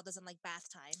my child doesn't like bath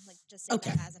time, like just say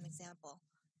Okay. that as an example.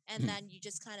 And Mhm. then you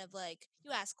just kind of like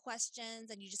you ask questions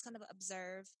and you just kind of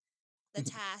observe the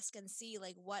Mhm. task and see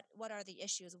like what are the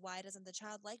issues, why doesn't the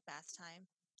child like bath time,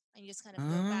 and you just kind of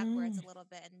go backwards Ah. a little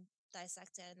bit and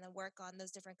dissect it and then work on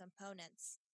those different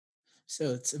components.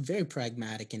 So it's a very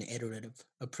pragmatic and iterative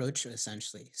approach,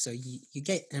 essentially. So you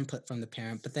get input from the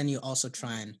parent, but then you also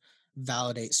try Mm-hmm. and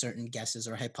validate certain guesses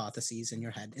or hypotheses in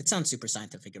your head. It sounds super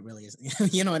scientific. It really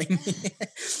isn't. You know what I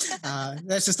mean?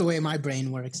 That's just the way my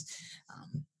brain works.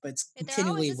 But it's There always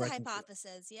continually is a working through it.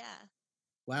 hypothesis, yeah.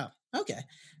 Wow. Okay.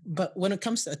 But when it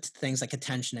comes to things like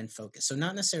attention and focus, so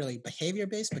not necessarily behavior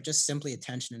based, but just simply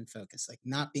attention and focus, like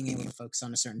not being able to focus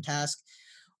on a certain task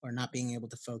or not being able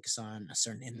to focus on a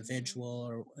certain Mm-hmm. individual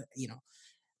or,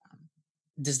 um,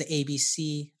 does the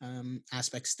ABC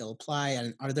aspect still apply?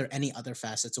 And are there any other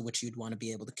facets of which you'd want to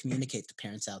be able to communicate to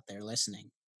parents out there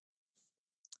listening?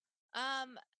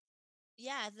 um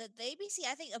Yeah, the ABC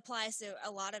I think applies to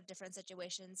a lot of different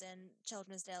situations in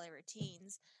children's daily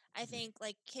routines. I Mhm. think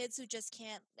like kids who just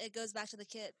can't. It goes back to the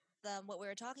what we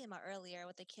were talking about earlier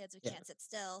with the kids who Yeah. can't sit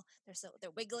still.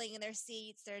 They're wiggling in their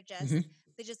seats. Hmm.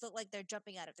 They just look like they're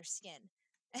jumping out of their skin.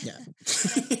 Yeah.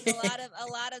 And I think a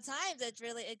lot of times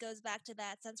it goes back to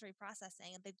that sensory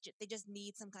processing, and they just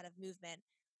need some kind of movement.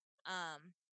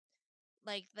 Um,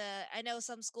 like I know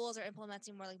some schools are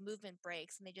implementing more like movement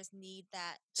breaks, and they just need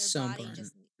that their So body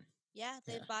important. yeah,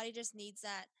 their Yeah. body just needs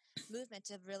that movement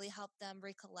to really help them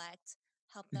recollect,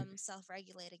 help them Mhm.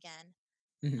 self-regulate again.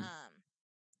 Mhm. um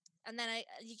and then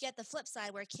you get the flip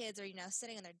side where kids are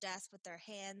sitting on their desk with their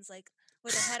hands like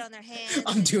with their head on their hands, and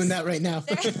I'm doing that right now.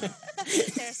 they're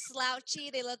they're slouchy,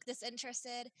 they look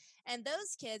disinterested. And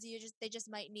those kids, they just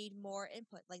might need more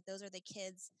input. Like those are the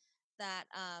kids that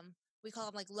we call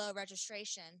them like low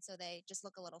registration, so they just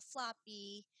look a little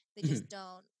floppy. They just Mhm.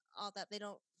 don't all that they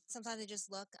don't Sometimes they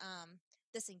just look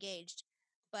disengaged.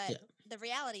 But Yeah. the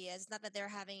reality is not that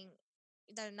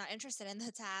they're not interested in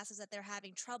the task, is that they're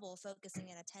having trouble focusing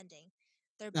and attending.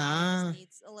 Their body just Ah.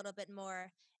 needs a little bit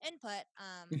more input.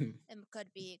 Mhm. And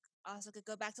could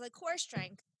go back to like core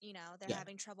strength. They're Yeah.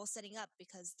 having trouble sitting up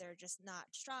because they're just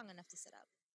not strong enough to sit up.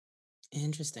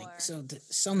 Interesting. Or So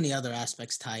so many other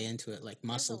aspects tie into it, like there's a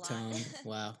muscle lot. tone.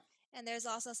 Wow. And there's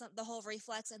also the whole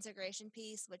reflex integration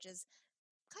piece, which is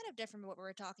kind of different from what we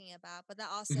were talking about, but that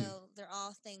Mhm. also they're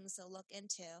all things to look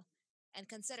into and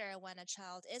consider when a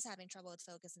child is having trouble with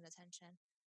focus and attention.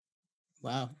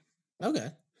 Wow.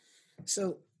 Okay.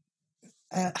 So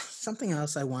something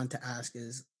else I want to ask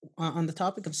is on the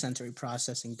topic of sensory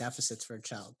processing deficits for a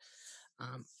child.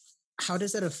 Um, how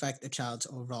does that affect a child's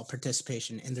overall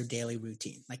participation in their daily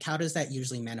routine? Like, how does that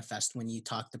usually manifest when you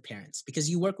talk to parents? Because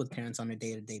you work with parents on a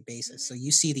day-to-day basis, so Hmm.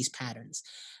 you see these patterns.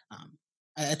 Um,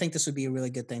 I think this would be a really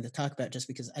good thing to talk about, just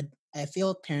because I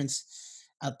feel parents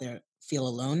out there feel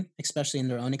alone, especially in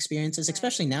their own experiences,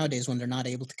 especially Right. nowadays when they're not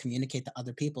able to communicate to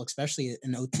other people, especially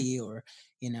an OT or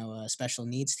a special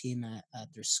needs team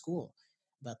at their school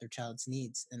about their child's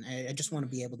needs. And I just want to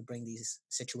be Hmm. able to bring these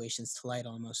situations to light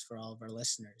almost for all of our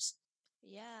listeners.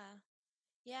 Yeah.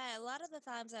 Yeah, a lot of the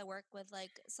times I work with,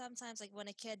 like, sometimes, like, when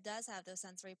a kid does have those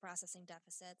sensory processing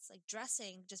deficits, like,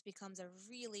 dressing just becomes a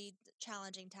really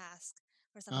challenging task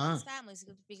for some of these Ah. families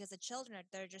because the children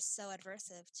they're just so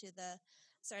adversive to the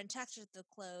certain textures of the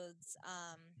clothes.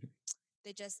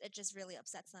 It just really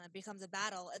upsets them. It becomes a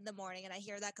battle in the morning, and I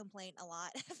hear that complaint a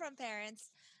lot from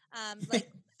parents. Like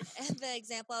the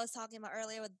example I was talking about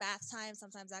earlier with bath time,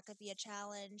 sometimes that could be a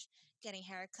challenge. Getting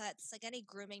haircuts, like any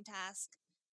grooming task,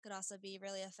 could also be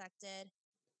really affected.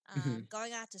 Mhm,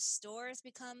 Going out to stores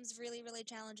becomes really, really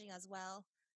challenging as well.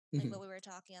 Like what mhm. we were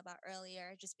talking about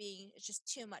earlier, it's just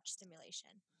too much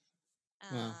stimulation.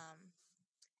 Wow. Um,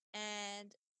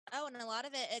 and and a lot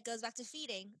of it goes back to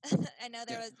feeding. I know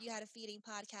Yeah. you had a feeding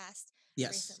podcast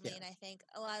Yes. recently, Yeah. and I think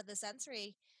a lot of the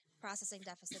sensory processing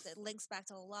deficits, it links back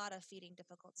to a lot of feeding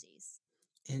difficulties.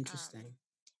 Um, Interesting.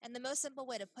 and the most simple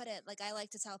way to put it, like I like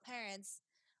to tell parents,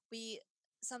 we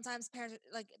sometimes parents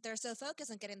like they're so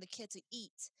focused on getting the kid to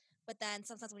eat, but then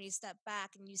sometimes when you step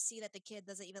back and you see that the kid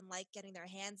doesn't even like getting their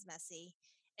hands messy,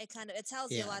 it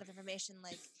tells you a Yeah. lot of information.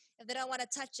 Like if they don't want to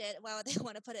touch it, why would they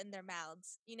want to put it in their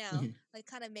mouths? Mhm. Like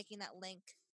kind of making that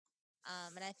link.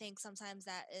 And I think sometimes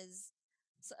that is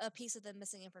a piece of the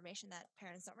missing information that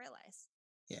parents don't realize.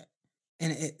 Yeah.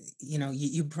 And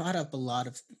you brought up a lot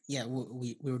of, yeah,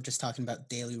 we were just talking about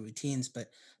daily routines,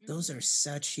 but those are Hmm.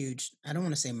 such huge, I don't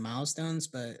want to say milestones,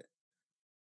 but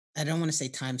I don't want to say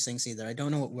time sinks either. I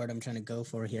don't know what word I'm trying to go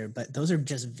for here, but those are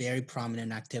just very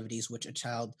prominent activities which a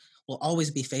child will always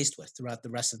be faced with throughout the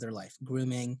rest of their life.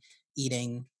 Grooming,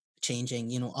 eating,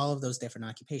 changing, all of those different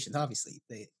occupations. Obviously,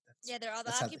 Yeah, they're all the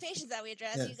that's how they, occupations that we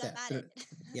address. the, You got the, it. they're,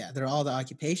 yeah, they're all the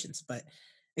occupations, but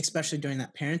especially Hmm. during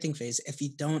that parenting phase, if you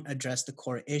don't address the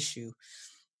core issue,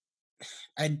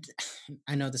 I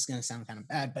I know this is gonna sound kind of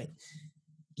bad, but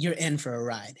you're in for a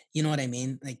ride. You know what I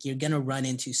mean? Like you're gonna run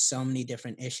into so many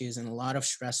different issues and a lot of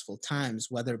stressful times,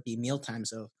 whether it be meal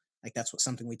times of like that's what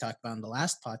something we talked about in the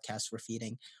last podcast for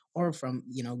feeding, or from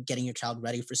getting your child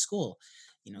ready for school.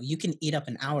 You can eat up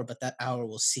an hour, but that hour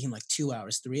will seem like 2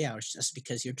 hours, 3 hours, just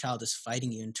because your child is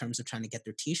fighting you in terms of trying to get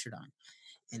their t-shirt on.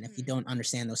 And if you Hmm. don't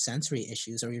understand those sensory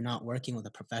issues, or you're not working with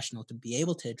a professional to be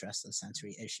able to address those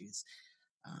sensory issues,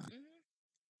 uh, Hmm.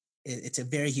 it's a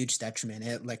very huge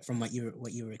detriment. Like from what you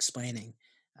were explaining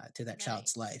to that Right.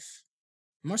 child's life,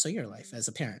 more so your life Hmm. as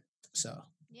a parent. So,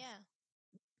 Yeah.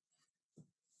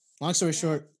 long story Yeah.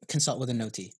 short, consult with an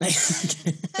OT.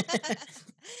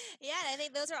 Yeah, I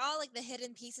think those are all like the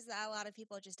hidden pieces that a lot of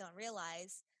people just don't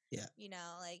realize. Yeah,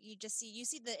 Like you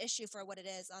see the issue for what it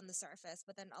is on the surface,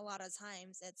 but then a lot of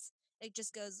times it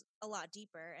just goes a lot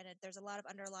deeper, and there's a lot of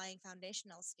underlying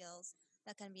foundational skills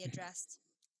that can be mhm, addressed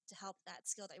to help that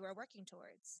skill that you are working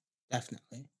towards.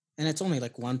 definitely. And it's only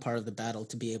like one part of the battle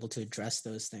to be able to address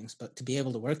those things, but to be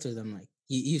able to work through them, like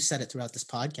you said it throughout this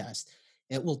podcast,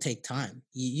 it will take time.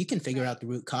 You can figure Right. out the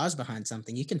root cause behind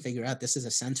something. You can figure out this is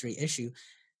a sensory issue.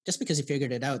 Just because you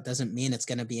figured it out doesn't mean it's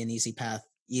going to be an easy path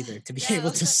either to be able No,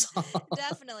 to solve.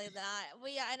 definitely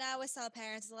not. Yeah, and I always tell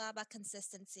parents it's a lot about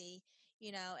consistency,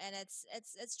 and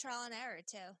it's trial and error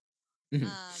too. Mhm,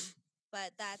 Um,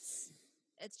 but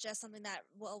it's just something that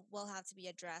will have to be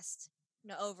addressed,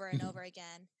 over and mhm. over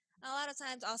again. A lot of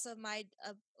times, also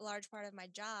a large part of my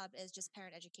job is just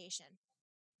parent education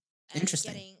and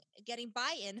Interesting. getting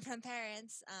buy-in from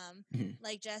parents. Mhm.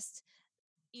 Like just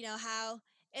how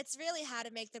it's really how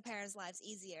to make the parents' lives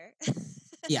easier.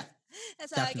 Yeah,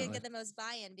 That's how I can definitely. get the most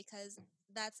buy-in because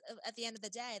that's at the end of the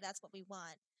day, that's what we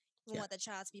want. We Yeah. want the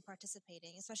child to be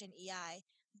participating, especially in EI.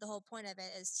 The whole point of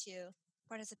it is to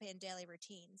participate in daily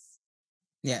routines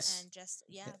Yes. and just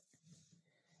Yeah. yeah.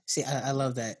 See, I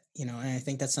love that, and I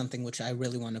think that's something which I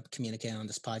really want to communicate on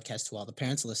this podcast to all the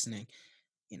parents listening.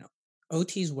 You know,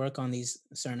 OTs work on these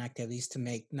certain activities to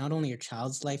make not only your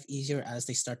child's life easier as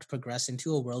they start to progress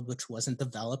into a world which wasn't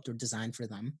developed or designed for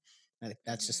them. Like,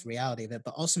 that's just Mhm. the reality of it,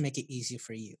 but also make it easier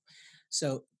for you.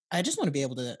 So I just want to be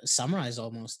able to summarize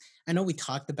almost. I know we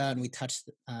talked about and we touched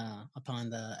upon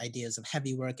the ideas of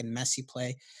heavy work and messy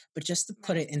play, but just to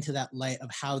put Right. it into that light of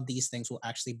how these things will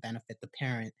actually benefit the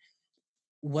parent,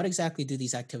 what exactly do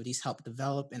these activities help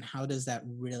develop and how does that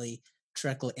really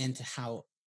trickle into how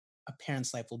a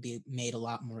parent's life will be made a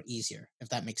lot more easier, if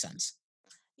that makes sense.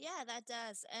 Yeah, that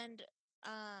does. And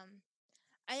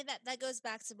I think that goes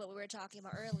back to what we were talking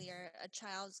about earlier. A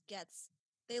child gets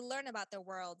they learn about their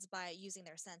worlds by using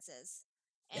their senses,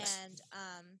 Yes. and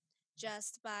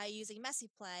just by using messy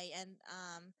play and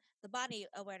the body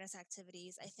awareness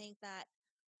activities. I think that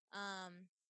um,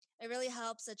 it really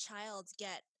helps a child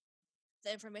get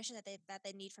the information that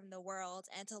they need from the world,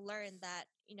 and to learn that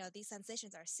these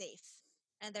sensations are safe,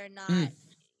 and Mm,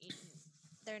 y-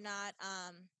 they're not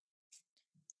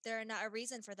they're not a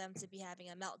reason for them to be having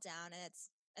a meltdown. And it's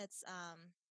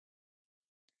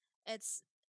it's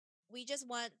we just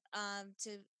want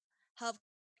to help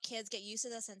kids get used to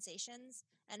the sensations,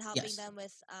 and helping yes. them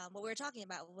with what we were talking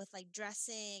about with like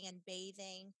dressing and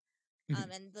bathing,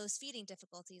 Mhm. and those feeding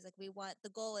difficulties. Like, the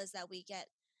goal is that we get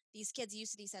these kids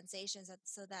used to these sensations,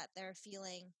 so that they're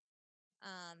feeling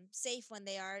safe when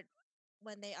they are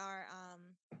when they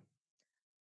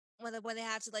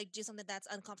have to like do something that's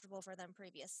uncomfortable for them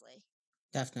previously.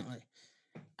 Definitely.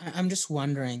 I'm just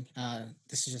wondering,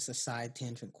 this is just a side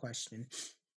tangent question.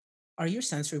 Are your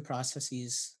sensory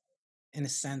processes, in a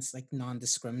sense, like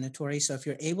non-discriminatory? So if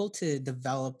you're able to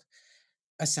develop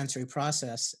a sensory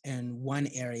process in one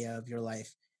area of your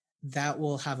life, that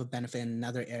will have a benefit in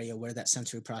another area where that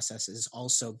sensory process is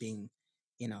also being,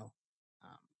 you know,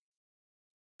 um,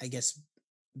 I guess,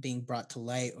 being brought to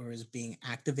light or is being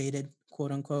activated,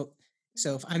 quote unquote.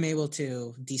 So if Hmm. I'm able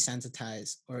to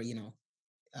desensitize or,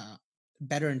 uh,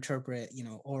 better interpret,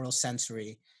 oral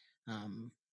sensory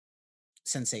um,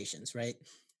 sensations, right?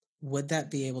 Would that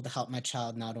be Hmm. able to help my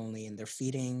child not only in their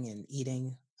feeding and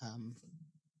eating,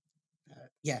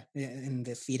 yeah, in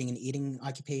the feeding and eating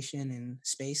occupation and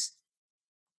space?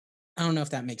 I don't know if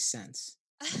that makes sense.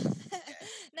 Yeah.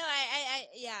 No,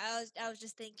 yeah, I was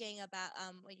just thinking about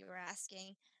what you were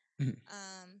asking. Mhm.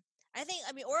 Um, I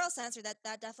mean, oral sensory, that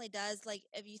definitely does, like,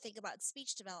 if you think about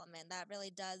speech development, that really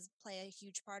does play a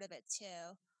huge part of it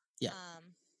too. Yeah.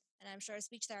 Um, and I'm sure a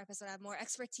speech therapist would have more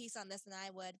expertise on this than I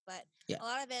would, but Yeah. a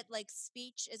lot of it, like,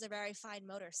 speech is a very fine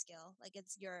motor skill. Like,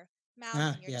 it's your mouth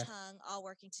Ah, and your yeah. tongue all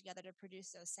working together to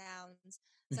produce those sounds.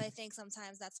 So I Mhm. think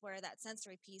sometimes that's where that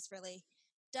sensory piece really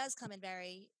does come in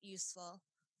very useful,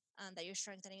 that you're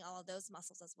strengthening all of those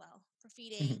muscles as well for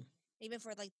feeding, Mhm. even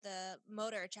for like the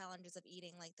motor challenges of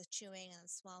eating, like the chewing and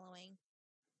swallowing.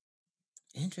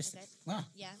 Like, Interesting. Wow.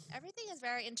 yeah, everything is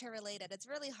very interrelated. It's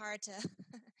really hard to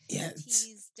Yeah.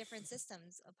 tease different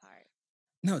systems apart.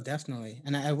 No, definitely.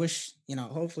 And I wish,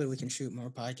 hopefully we can shoot more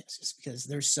podcasts just because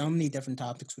there's so many different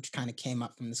topics which kind of came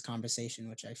up from this conversation,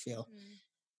 which I feel Mm,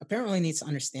 apparently needs to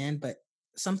understand. But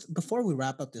before we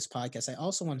wrap up this podcast, I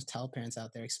also want to tell parents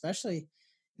out there, especially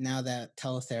now that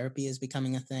teletherapy is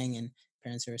becoming a thing and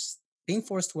parents are being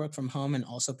forced to work from home and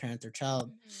also parent their child,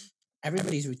 hmm.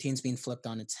 everybody's routine's being flipped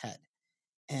on its head.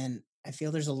 And I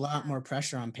feel there's a lot Yeah. more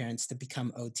pressure on parents to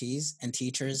become OTs and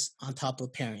teachers on top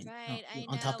of parenting, Right, I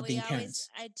on top know. of being parents.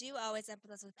 I do always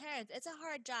empathize with parents. It's a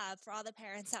hard job for all the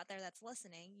parents out there that's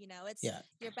listening. Yeah.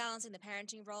 You're balancing the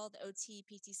parenting role, the OT,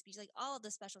 PT, speech, like all of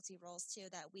the specialty roles too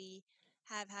that we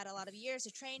have had a lot of years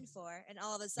to train for, and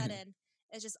all of a Mhm. sudden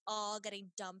it's just all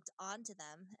getting dumped onto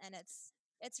them, and it's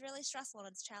really stressful and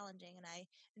it's challenging. And I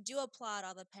do applaud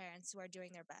all the parents who are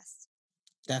doing their best,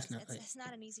 because it's Definitely. it's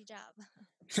not an easy job.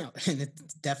 No, and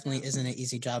it definitely No. isn't an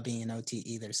easy job being an OT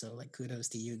either. So like kudos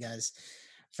to you guys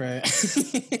for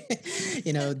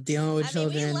dealing with I mean,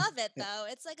 we children. love it though.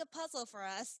 It's like a puzzle for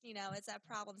us. It's that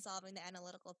problem solving, the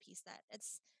analytical piece, that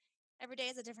it's every day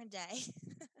is a different day.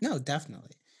 No,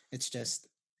 definitely. It's just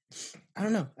I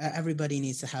don't know. Everybody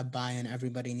needs to have buy-in.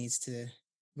 Everybody needs to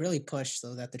really push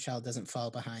so that the child doesn't fall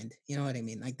behind. You know what I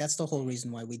mean? Like that's the whole Right.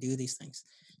 reason why we do these things,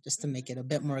 just to make Hmm. it a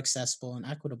bit more accessible and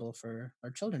equitable for our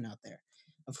children out there,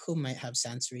 of who might have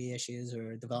sensory issues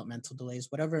or developmental delays,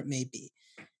 whatever it may be.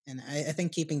 And I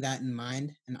think keeping that in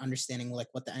mind and understanding like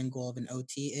what the end goal of an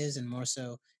OT is, and more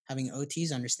so having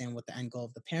OTs understand what the end goal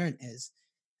of the parent is,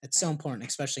 it's so Right. important,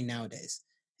 especially nowadays.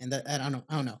 And that I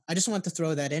don't know. I just want to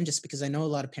throw that in just because I know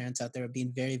a lot of parents out there are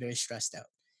being very, very stressed out,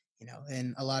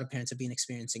 and a lot of parents have been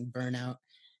experiencing burnout,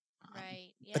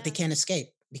 Right. but they Yeah. can't escape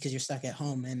because you're stuck at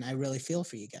home. And I really feel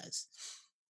for you guys.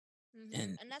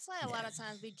 And And that's why a lot yeah, of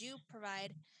times we do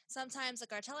provide. Sometimes,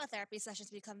 like, our teletherapy sessions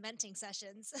become venting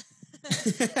sessions for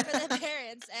the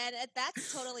parents, and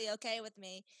that's totally okay with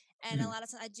me. And a Mhm. lot of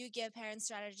times, I do give parents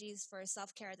strategies for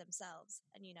self care themselves,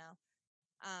 and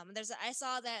I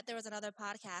saw that there was another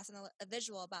podcast and a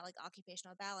visual about like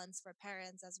occupational balance for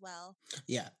parents as well.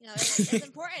 Yeah, It's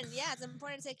important. Yeah, it's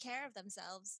important to take care of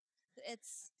themselves.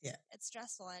 It's yeah. it's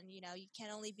stressful, and you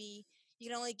can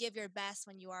only give your best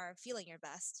when you are feeling your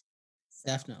best. So,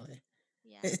 definitely.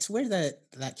 yeah. It's weird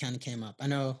that kind of came up. I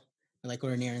know, like,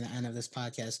 we're nearing the end of this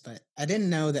podcast, but I didn't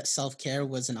know that self-care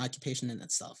was an occupation in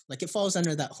itself. Like, it falls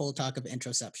under that whole talk of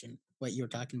introception, what you were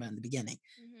talking about in the beginning.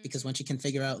 Because Mm-hmm. once you can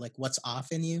figure out like what's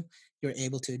off in you, you're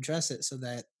able to address it so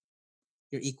that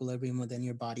your equilibrium within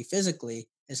your body physically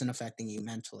isn't affecting you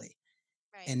mentally.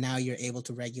 Right. And now you're able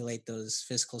to regulate those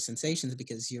physical sensations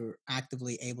because you're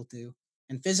actively able to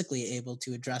and physically able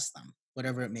to address them,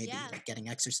 whatever it may be, Yeah. like getting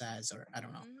exercise or I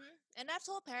don't know. And I've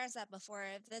told parents that before.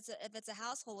 If it's a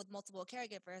household with multiple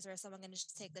caregivers, or someone can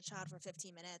just take the child for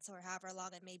 15 minutes or however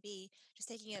long it may be, just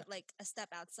taking Yeah. it like a step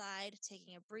outside,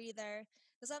 taking a breather.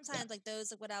 Because Yeah. sometimes, like those,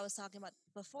 like what I was talking about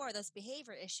before, those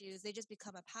behavior issues, they just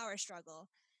become a power struggle.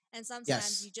 And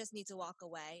sometimes you Yes. just need to walk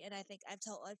away. And I think I've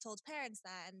told parents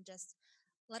that, and just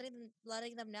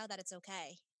letting them know that it's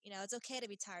okay. It's okay to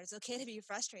be tired. It's okay to be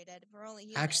frustrated. We're only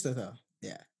human. Actually though,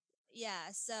 yeah.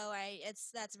 Yeah, so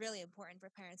that's really important for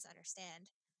parents to understand.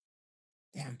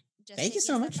 Damn. Just Thank you taking a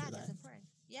so step much for back is that. important.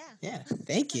 Yeah. Yeah,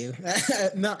 thank you.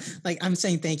 No, like I'm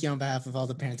saying thank you on behalf of all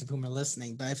the parents of whom are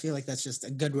listening, but I feel like that's just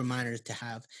a good reminder to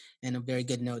have and a very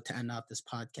good note to end off this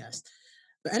podcast.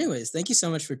 But anyways, thank you so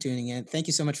much for tuning in. Thank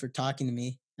you so much for talking to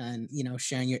me and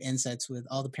sharing your insights with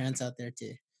all the parents out there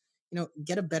to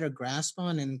get a better grasp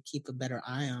on and keep a better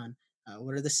eye on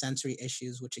what are the sensory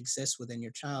issues which exist within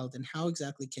your child and how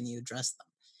exactly can you address them.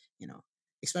 You know,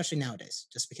 especially nowadays,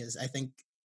 just because I think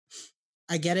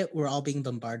I get it. We're all being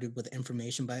bombarded with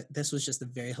information, but this was just a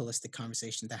very holistic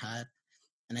conversation to have.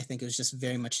 And I think it was just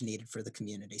very much needed for the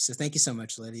community. So thank you so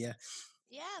much, Lydia.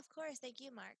 Yeah, of course. Thank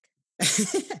you, Mark.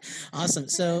 Awesome.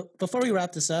 So before we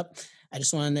wrap this up, I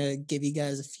just want to give you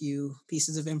guys a few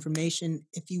pieces of information.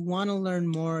 If you want to learn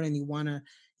more and you want to,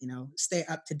 stay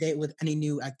up to date with any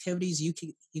new activities you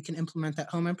can implement at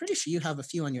home. I'm pretty sure you have a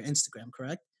few on your Instagram,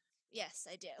 correct? Yes,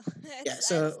 I do. Yeah. It's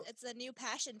So it's a new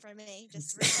passion for me,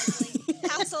 just recycling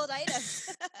household items.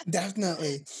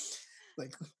 definitely,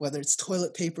 like whether it's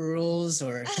toilet paper rolls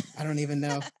or I don't even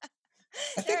know.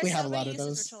 I There think are we have so a many lot of uses for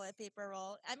those. toilet paper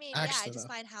roll. I mean, yeah, I Actually, just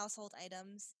though. find household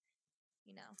items.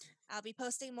 You know, I'll be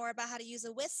posting more about how to use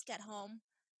a whisk at home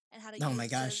and how to Oh my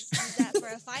use gosh. those use that for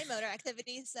a fine motor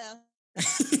activity. So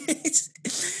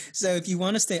So if you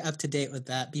want to stay up to date with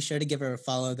that, be sure to give her a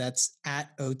follow. That's at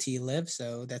OT Live.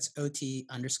 So that's OT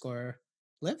underscore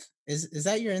live. Is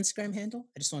that your Instagram handle?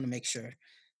 I just want to make sure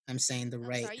I'm saying the I'm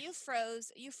right. sorry, you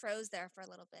froze there for a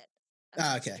little bit. I'm Ah,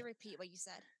 sorry. Could okay. you repeat what you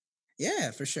said?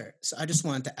 Yeah, for sure. So I just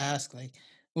wanted to ask, like,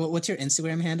 what's your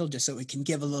Instagram handle, just so we can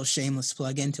give a little shameless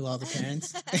plug into all the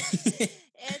parents.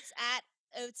 It's at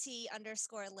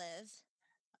OT_live.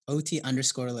 OT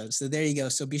underscore live. So there you go.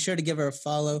 So be sure to give her a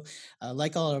follow,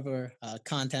 like all of her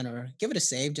content, or give it a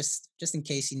save, just in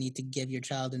case you need to give your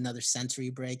child another sensory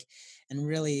break and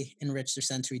really enrich their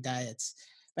sensory diets.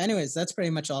 But anyways, that's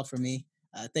pretty much all for me.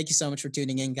 Thank you so much for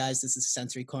tuning in, guys. This is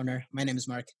Sensory Corner. My name is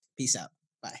Mark. Peace out.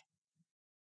 Bye.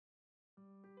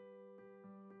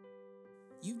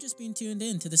 You've just been tuned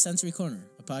in to the Sensory Corner,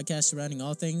 a podcast surrounding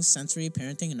all things sensory,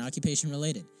 parenting, and occupation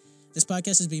related. This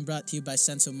podcast is being brought to you by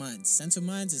Senso Minds. Senso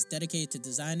Minds is dedicated to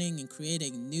designing and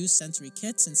creating new sensory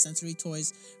kits and sensory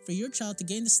toys for your child to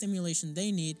gain the stimulation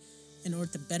they need in order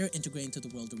to better integrate into the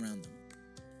world around them.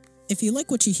 If you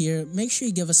like what you hear, make sure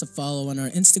you give us a follow on our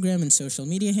Instagram and social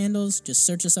media handles. Just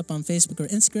search us up on Facebook or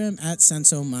Instagram at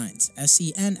Senso Minds,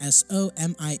 SENSOMINDS.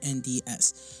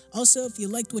 Also, if you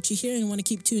liked what you hear and want to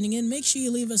keep tuning in, make sure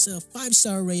you leave us a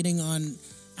 5-star rating on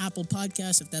Apple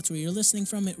Podcasts if that's where you're listening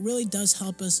from. It really does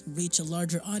help us reach a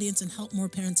larger audience and help more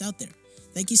parents out there.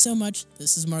 Thank you so much.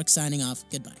 This is Mark signing off.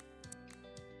 Goodbye.